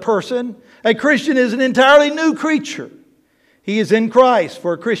version of the person. A Christian is an entirely new creature. He is in Christ.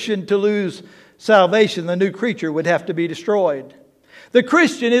 For a Christian to lose salvation, the new creature would have to be destroyed. The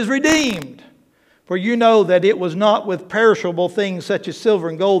Christian is redeemed. For you know that it was not with perishable things such as silver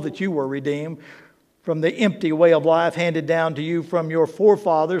and gold that you were redeemed from the empty way of life handed down to you from your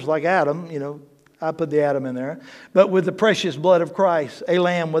forefathers, like Adam. I put the Adam in there. But with the precious blood of Christ, a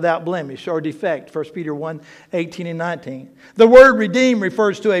lamb without blemish or defect. 1 Peter 1:18 and 19. The word redeem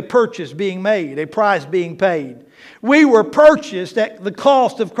refers to a purchase being made, a price being paid. We were purchased at the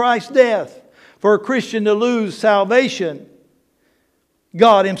cost of Christ's death. For a Christian to lose salvation,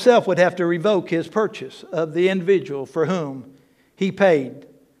 God Himself would have to revoke His purchase of the individual for whom He paid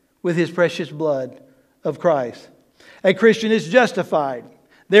with His precious blood of Christ. A Christian is justified.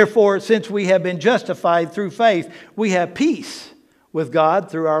 Therefore, since we have been justified through faith, we have peace with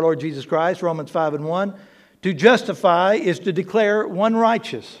God through our Lord Jesus Christ. Romans 5:1. To justify is to declare one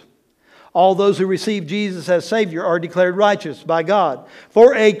righteous. All those who receive Jesus as Savior are declared righteous by God.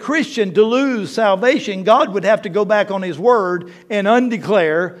 For a Christian to lose salvation, God would have to go back on His Word and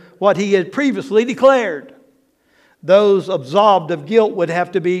undeclare what He had previously declared. Those absolved of guilt would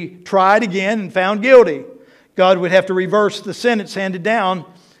have to be tried again and found guilty. God would have to reverse the sentence handed down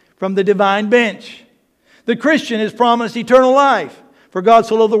from the divine bench. The Christian is promised eternal life. For God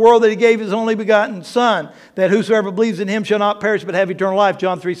so loved the world that He gave His only begotten Son, that whosoever believes in Him shall not perish but have eternal life.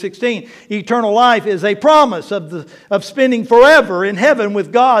 John 3:16. Eternal life is a promise of spending forever in heaven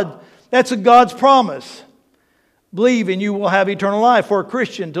with God. That's God's promise. Believe and you will have eternal life. For a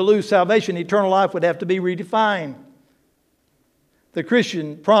Christian to lose salvation, eternal life would have to be redefined. The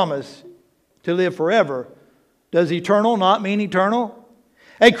Christian promise to live forever. Does eternal not mean eternal?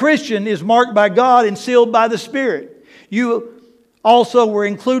 A Christian is marked by God and sealed by the Spirit. You also were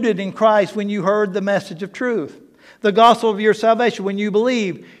included in Christ when you heard the message of truth, the gospel of your salvation. When you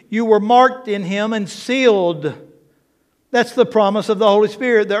believed, you were marked in Him and sealed. That's the promise of the Holy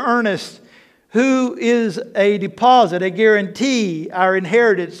Spirit, the earnest, who is a deposit, a guarantee, our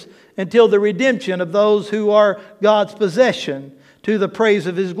inheritance until the redemption of those who are God's possession to the praise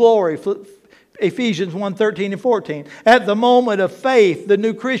of His glory. Ephesians 1:13 and 14. At the moment of faith, the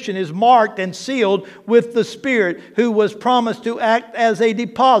new Christian is marked and sealed with the Spirit who was promised to act as a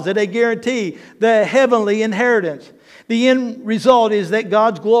deposit, a guarantee, the heavenly inheritance. The end result is that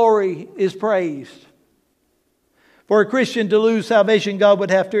God's glory is praised. For a Christian to lose salvation, God would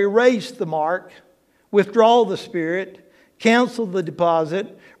have to erase the mark, withdraw the Spirit, cancel the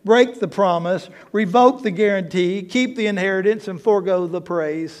deposit, break the promise, revoke the guarantee, keep the inheritance, and forego the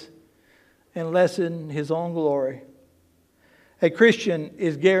praise, and lessen His own glory. A Christian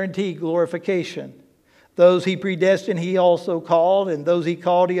is guaranteed glorification. Those He predestined, He also called, and those He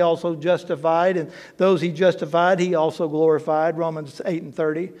called, He also justified, and those He justified, He also glorified. Romans 8 and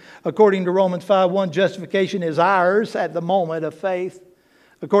 30. According to Romans 5:1, justification is ours at the moment of faith.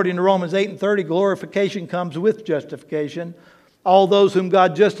 According to Romans 8 and 30, glorification comes with justification. All those whom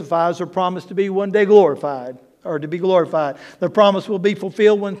God justifies are promised to be one day glorified. Or to be glorified. The promise will be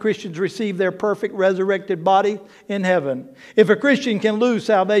fulfilled when Christians receive their perfect resurrected body in heaven. If a Christian can lose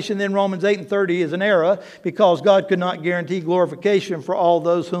salvation, then Romans 8 and 30 is an error, because God could not guarantee glorification for all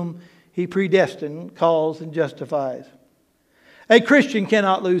those whom He predestined, calls, and justifies. A Christian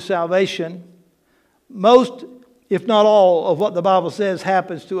cannot lose salvation. most, if not all, of what the Bible says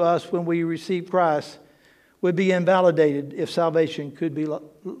happens to us when we receive Christ would be invalidated if salvation could be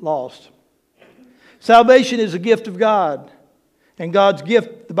lost. Salvation is a gift of God. And God's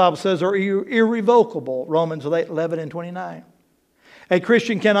gift, the Bible says, are irrevocable. Romans 11 and 29. A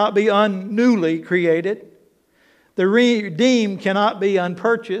Christian cannot be unnewly created. The redeemed cannot be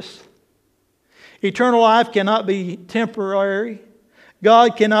unpurchased. Eternal life cannot be temporary.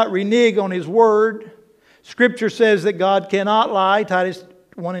 God cannot renege on His word. Scripture says that God cannot lie, Titus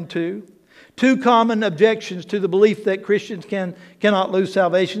 1 and 2. Two common objections to the belief that Christians cannot lose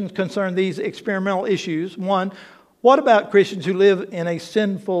salvation concern these experimental issues. One, what about Christians who live in a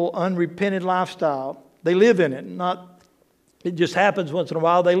sinful, unrepented lifestyle? They live in it, it just happens once in a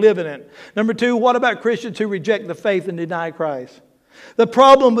while. They live in it. Number two, what about Christians who reject the faith and deny Christ? The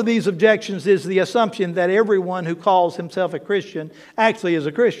problem with these objections is the assumption that everyone who calls himself a Christian actually is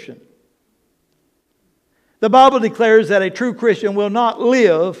a Christian. The Bible declares that a true Christian will not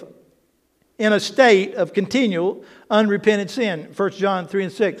live in a state of continual unrepentant sin. 1 John 3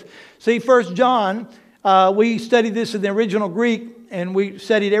 and 6. See, 1 John, we studied this in the original Greek, and we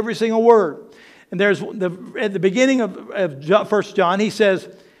studied every single word. And there's at the beginning of 1 John, he says,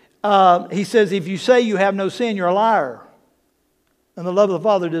 if you say you have no sin, you're a liar. And the love of the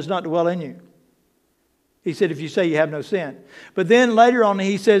Father does not dwell in you. He said, if you say you have no sin. But then later on,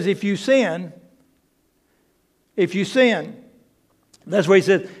 he says, if you sin, that's where he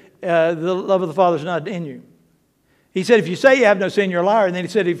said, the love of the Father is not in you. He said, if you say you have no sin, you're a liar. And then he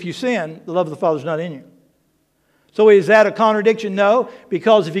said, if you sin, the love of the Father is not in you. So is that a contradiction? No,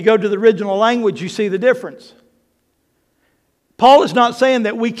 because if you go to the original language, you see the difference. Paul is not saying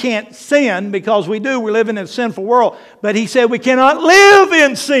that we can't sin, because we do. We live in a sinful world. But he said we cannot live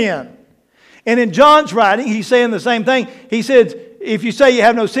in sin. And in John's writing, he's saying the same thing. He says, if you say you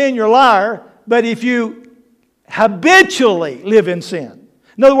have no sin, you're a liar. But if you habitually live in sin.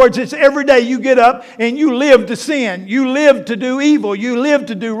 In other words, it's every day you get up and you live to sin. You live to do evil. You live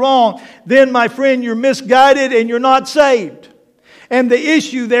to do wrong. Then, my friend, you're misguided and you're not saved. And the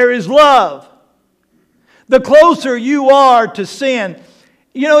issue there is love. The closer you are to sin,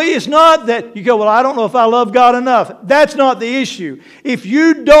 it's not that you go, well, I don't know if I love God enough. That's not the issue. If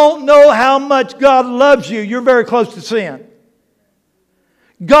you don't know how much God loves you, you're very close to sin.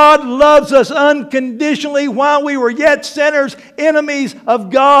 God loves us unconditionally while we were yet sinners, enemies of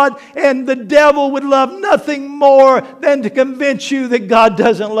God, and the devil would love nothing more than to convince you that God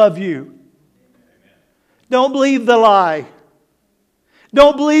doesn't love you. Don't believe the lie.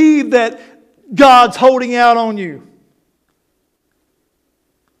 Don't believe that God's holding out on you.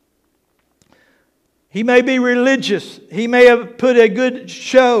 He may be religious. He may have put a good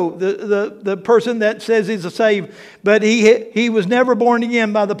show, the person that says he's a saved, but he was never born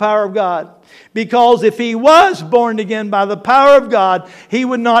again by the power of God. Because if he was born again by the power of God, he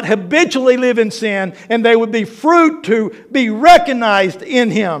would not habitually live in sin, and there would be fruit to be recognized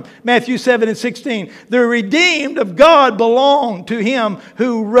in him. Matthew 7 and 16. The redeemed of God belong to him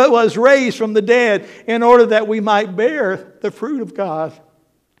who was raised from the dead, in order that we might bear the fruit of God.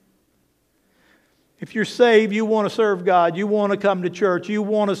 If you're saved, you want to serve God. You want to come to church. You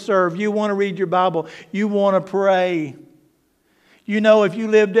want to serve. You want to read your Bible. You want to pray. You know, if you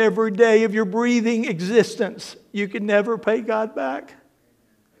lived every day of your breathing existence, you can never pay God back.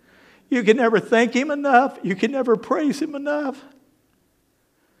 You can never thank Him enough. You can never praise Him enough.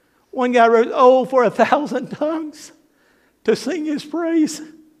 One guy wrote, "Oh, for 1,000 tongues to sing His praise."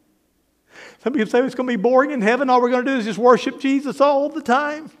 Some people say it's going to be boring in heaven. All we're going to do is just worship Jesus all the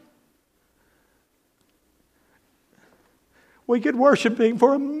time. We could worship Him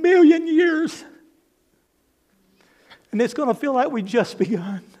for 1,000,000 years. And it's going to feel like we just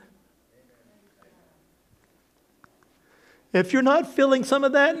begun. If you're not feeling some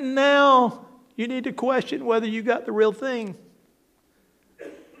of that now, you need to question whether you got the real thing.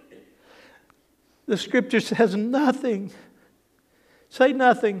 The Scripture says nothing. Say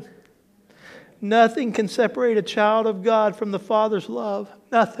nothing. Nothing can separate a child of God from the Father's love.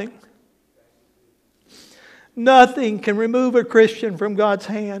 Nothing. Nothing can remove a Christian from God's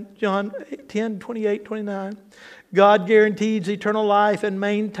hand. John 10, 28, 29. God guarantees eternal life and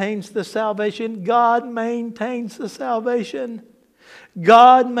maintains the salvation. God maintains the salvation.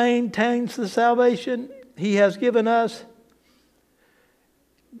 God maintains the salvation He has given us.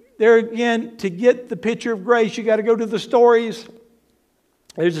 There again, to get the picture of grace, you got to go to the stories.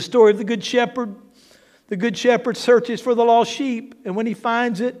 There's a story of the Good Shepherd. The Good Shepherd searches for the lost sheep, and when he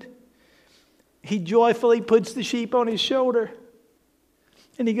finds it, he joyfully puts the sheep on his shoulder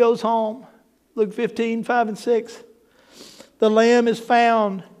and he goes home. Luke 15, 5 and 6. The lamb is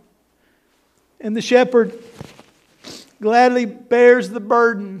found. And the shepherd gladly bears the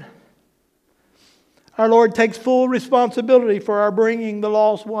burden. Our Lord takes full responsibility for our bringing the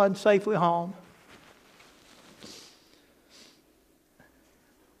lost one safely home.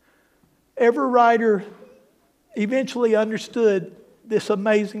 Every writer eventually understood this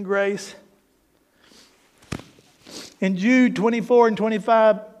amazing grace. In Jude 24 and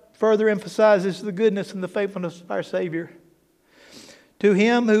 25 further emphasizes the goodness and the faithfulness of our Savior. To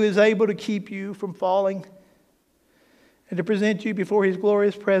Him who is able to keep you from falling and to present you before His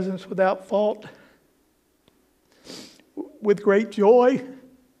glorious presence without fault, with great joy.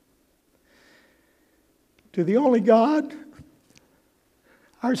 To the only God,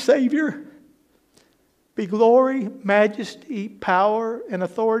 our Savior, be glory, majesty, power, and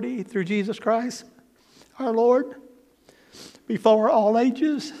authority through Jesus Christ, our Lord, before all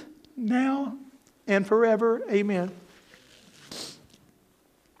ages, now and forever. Amen.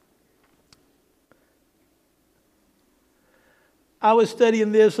 I was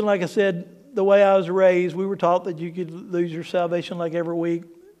studying this, and like I said, the way I was raised, we were taught that you could lose your salvation like every week.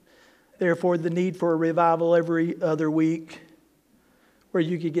 Therefore, the need for a revival every other week where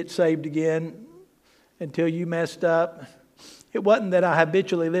you could get saved again until you messed up. It wasn't that I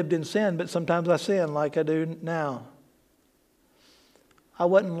habitually lived in sin, but sometimes I sin like I do now. I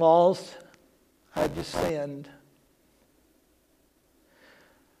wasn't lost. I just sinned.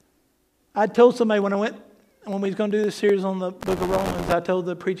 I told somebody when we was going to do this series on the book of Romans, I told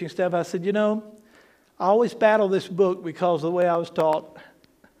the preaching staff, I said, I always battle this book because of the way I was taught.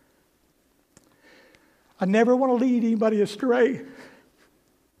 I never want to lead anybody astray.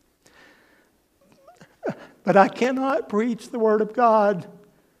 But I cannot preach the Word of God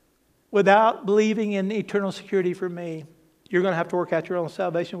without believing in eternal security for me. You're going to have to work out your own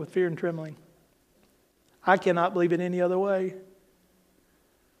salvation with fear and trembling. I cannot believe it any other way.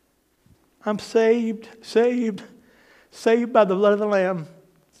 I'm saved by the blood of the Lamb.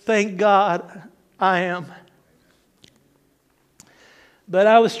 Thank God I am. But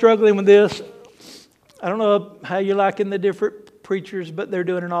I was struggling with this. I don't know how you're liking the different preachers, but they're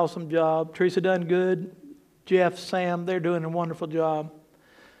doing an awesome job. Teresa done good. Jeff, Sam, they're doing a wonderful job.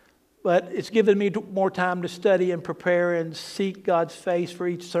 But it's given me more time to study and prepare and seek God's face for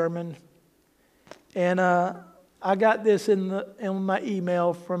each sermon. And I got this in my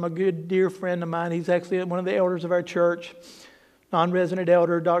email from a good dear friend of mine. He's actually one of the elders of our church, non-resident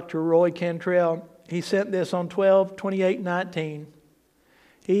elder, Dr. Roy Cantrell. He sent this on 12/28/19.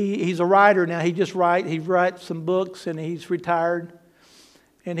 He's a writer now. He writes some books, and he's retired.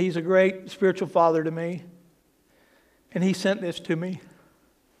 And he's a great spiritual father to me. And he sent this to me.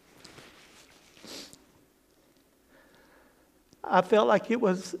 I felt like it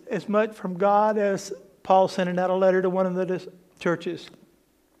was as much from God as Paul sending out a letter to one of the churches.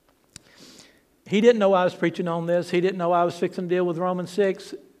 He didn't know I was preaching on this. He didn't know I was fixing to deal with Romans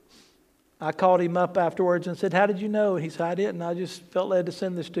 6. I called him up afterwards and said, "How did you know?" He said, "I didn't. I just felt led to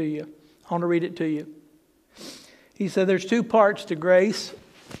send this to you. I want to read it to you." He said, "There's two parts to grace.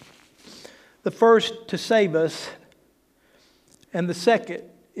 The first to save us, and the second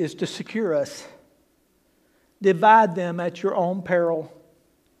is to secure us. Divide them at your own peril.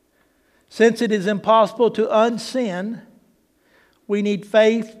 Since it is impossible to unsin, we need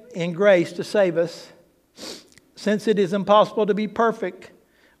faith in grace to save us. Since it is impossible to be perfect,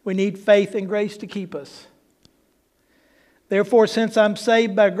 we need faith and grace to keep us. Therefore, since I'm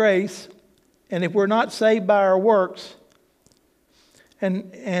saved by grace, and if we're not saved by our works,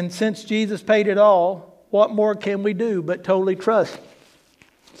 and since Jesus paid it all, what more can we do but totally trust?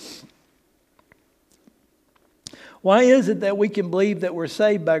 Why is it that we can believe that we're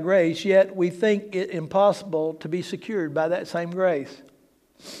saved by grace, yet we think it impossible to be secured by that same grace?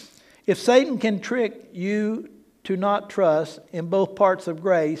 If Satan can trick you to not trust in both parts of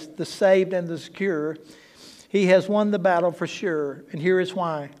grace, the saved and the secure, he has won the battle for sure. And here is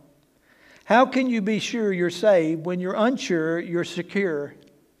why. How can you be sure you're saved when you're unsure you're secure?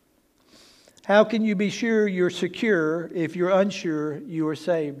 How can you be sure you're secure if you're unsure you are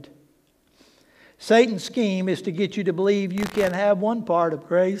saved? Satan's scheme is to get you to believe you can have one part of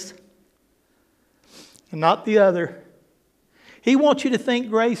grace and not the other. He wants you to think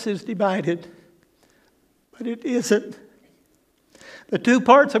grace is divided, but it isn't. The two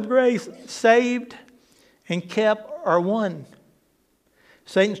parts of grace, saved and kept, are one.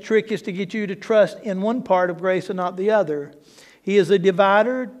 Satan's trick is to get you to trust in one part of grace and not the other. He is a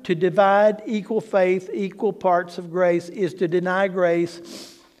divider. To divide equal faith, equal parts of grace, is to deny grace.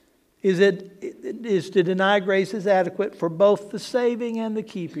 Is to deny grace is adequate for both the saving and the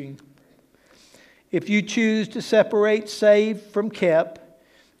keeping. If you choose to separate saved from kept,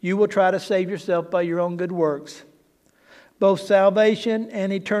 You will try to save yourself by your own good works. Both salvation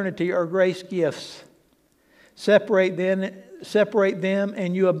and eternity are grace gifts. Separate them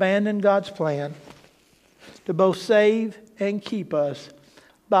and you abandon God's plan to both save and keep us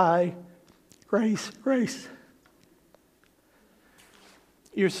by grace. Grace.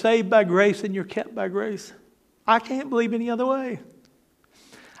 You're saved by grace and you're kept by grace. I can't believe any other way.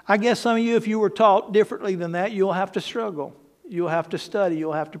 I guess some of you, if you were taught differently than that, you'll have to struggle. You'll have to study.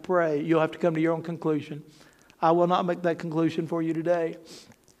 You'll have to pray. You'll have to come to your own conclusion. I will not make that conclusion for you today.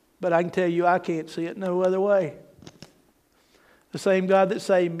 But I can tell you I can't see it no other way. The same God that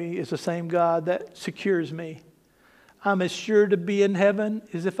saved me is the same God that secures me. I'm as sure to be in heaven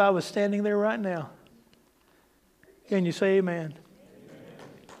as if I was standing there right now. Can you say amen?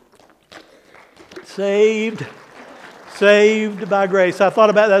 Saved by grace. I thought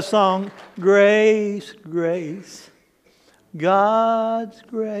about that song. Grace, grace, God's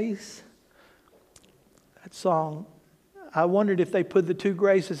grace. That song, I wondered if they put the two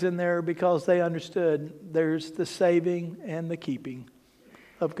graces in there because they understood there's the saving and the keeping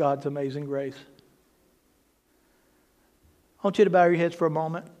of God's amazing grace. I want you to bow your heads for a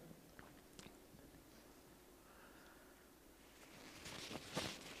moment.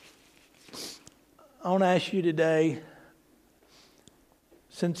 I want to ask you today,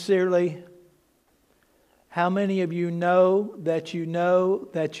 sincerely, how many of you know that you know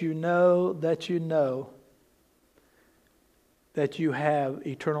that you know that you know that you have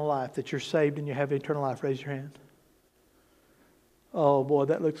eternal life, that you're saved and you have eternal life? Raise your hand. Oh boy,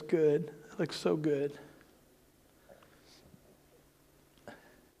 that looks good. That looks so good.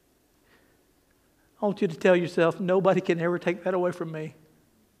 I want you to tell yourself, nobody can ever take that away from me.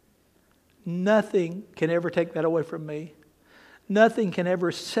 Nothing can ever take that away from me. Nothing can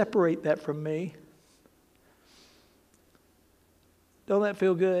ever separate that from me. Don't that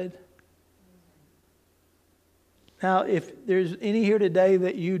feel good? Now, if there's any here today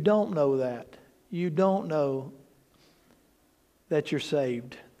that you don't know that, you don't know that you're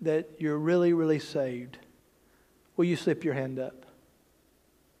saved, that you're really, really saved, will you slip your hand up?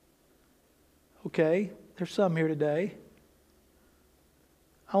 Okay, there's some here today.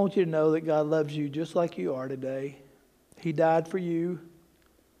 I want you to know that God loves you just like you are today. He died for you.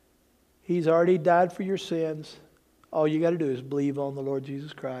 He's already died for your sins. All you got to do is believe on the Lord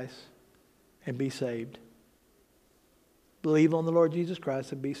Jesus Christ and be saved. Believe on the Lord Jesus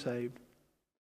Christ and be saved.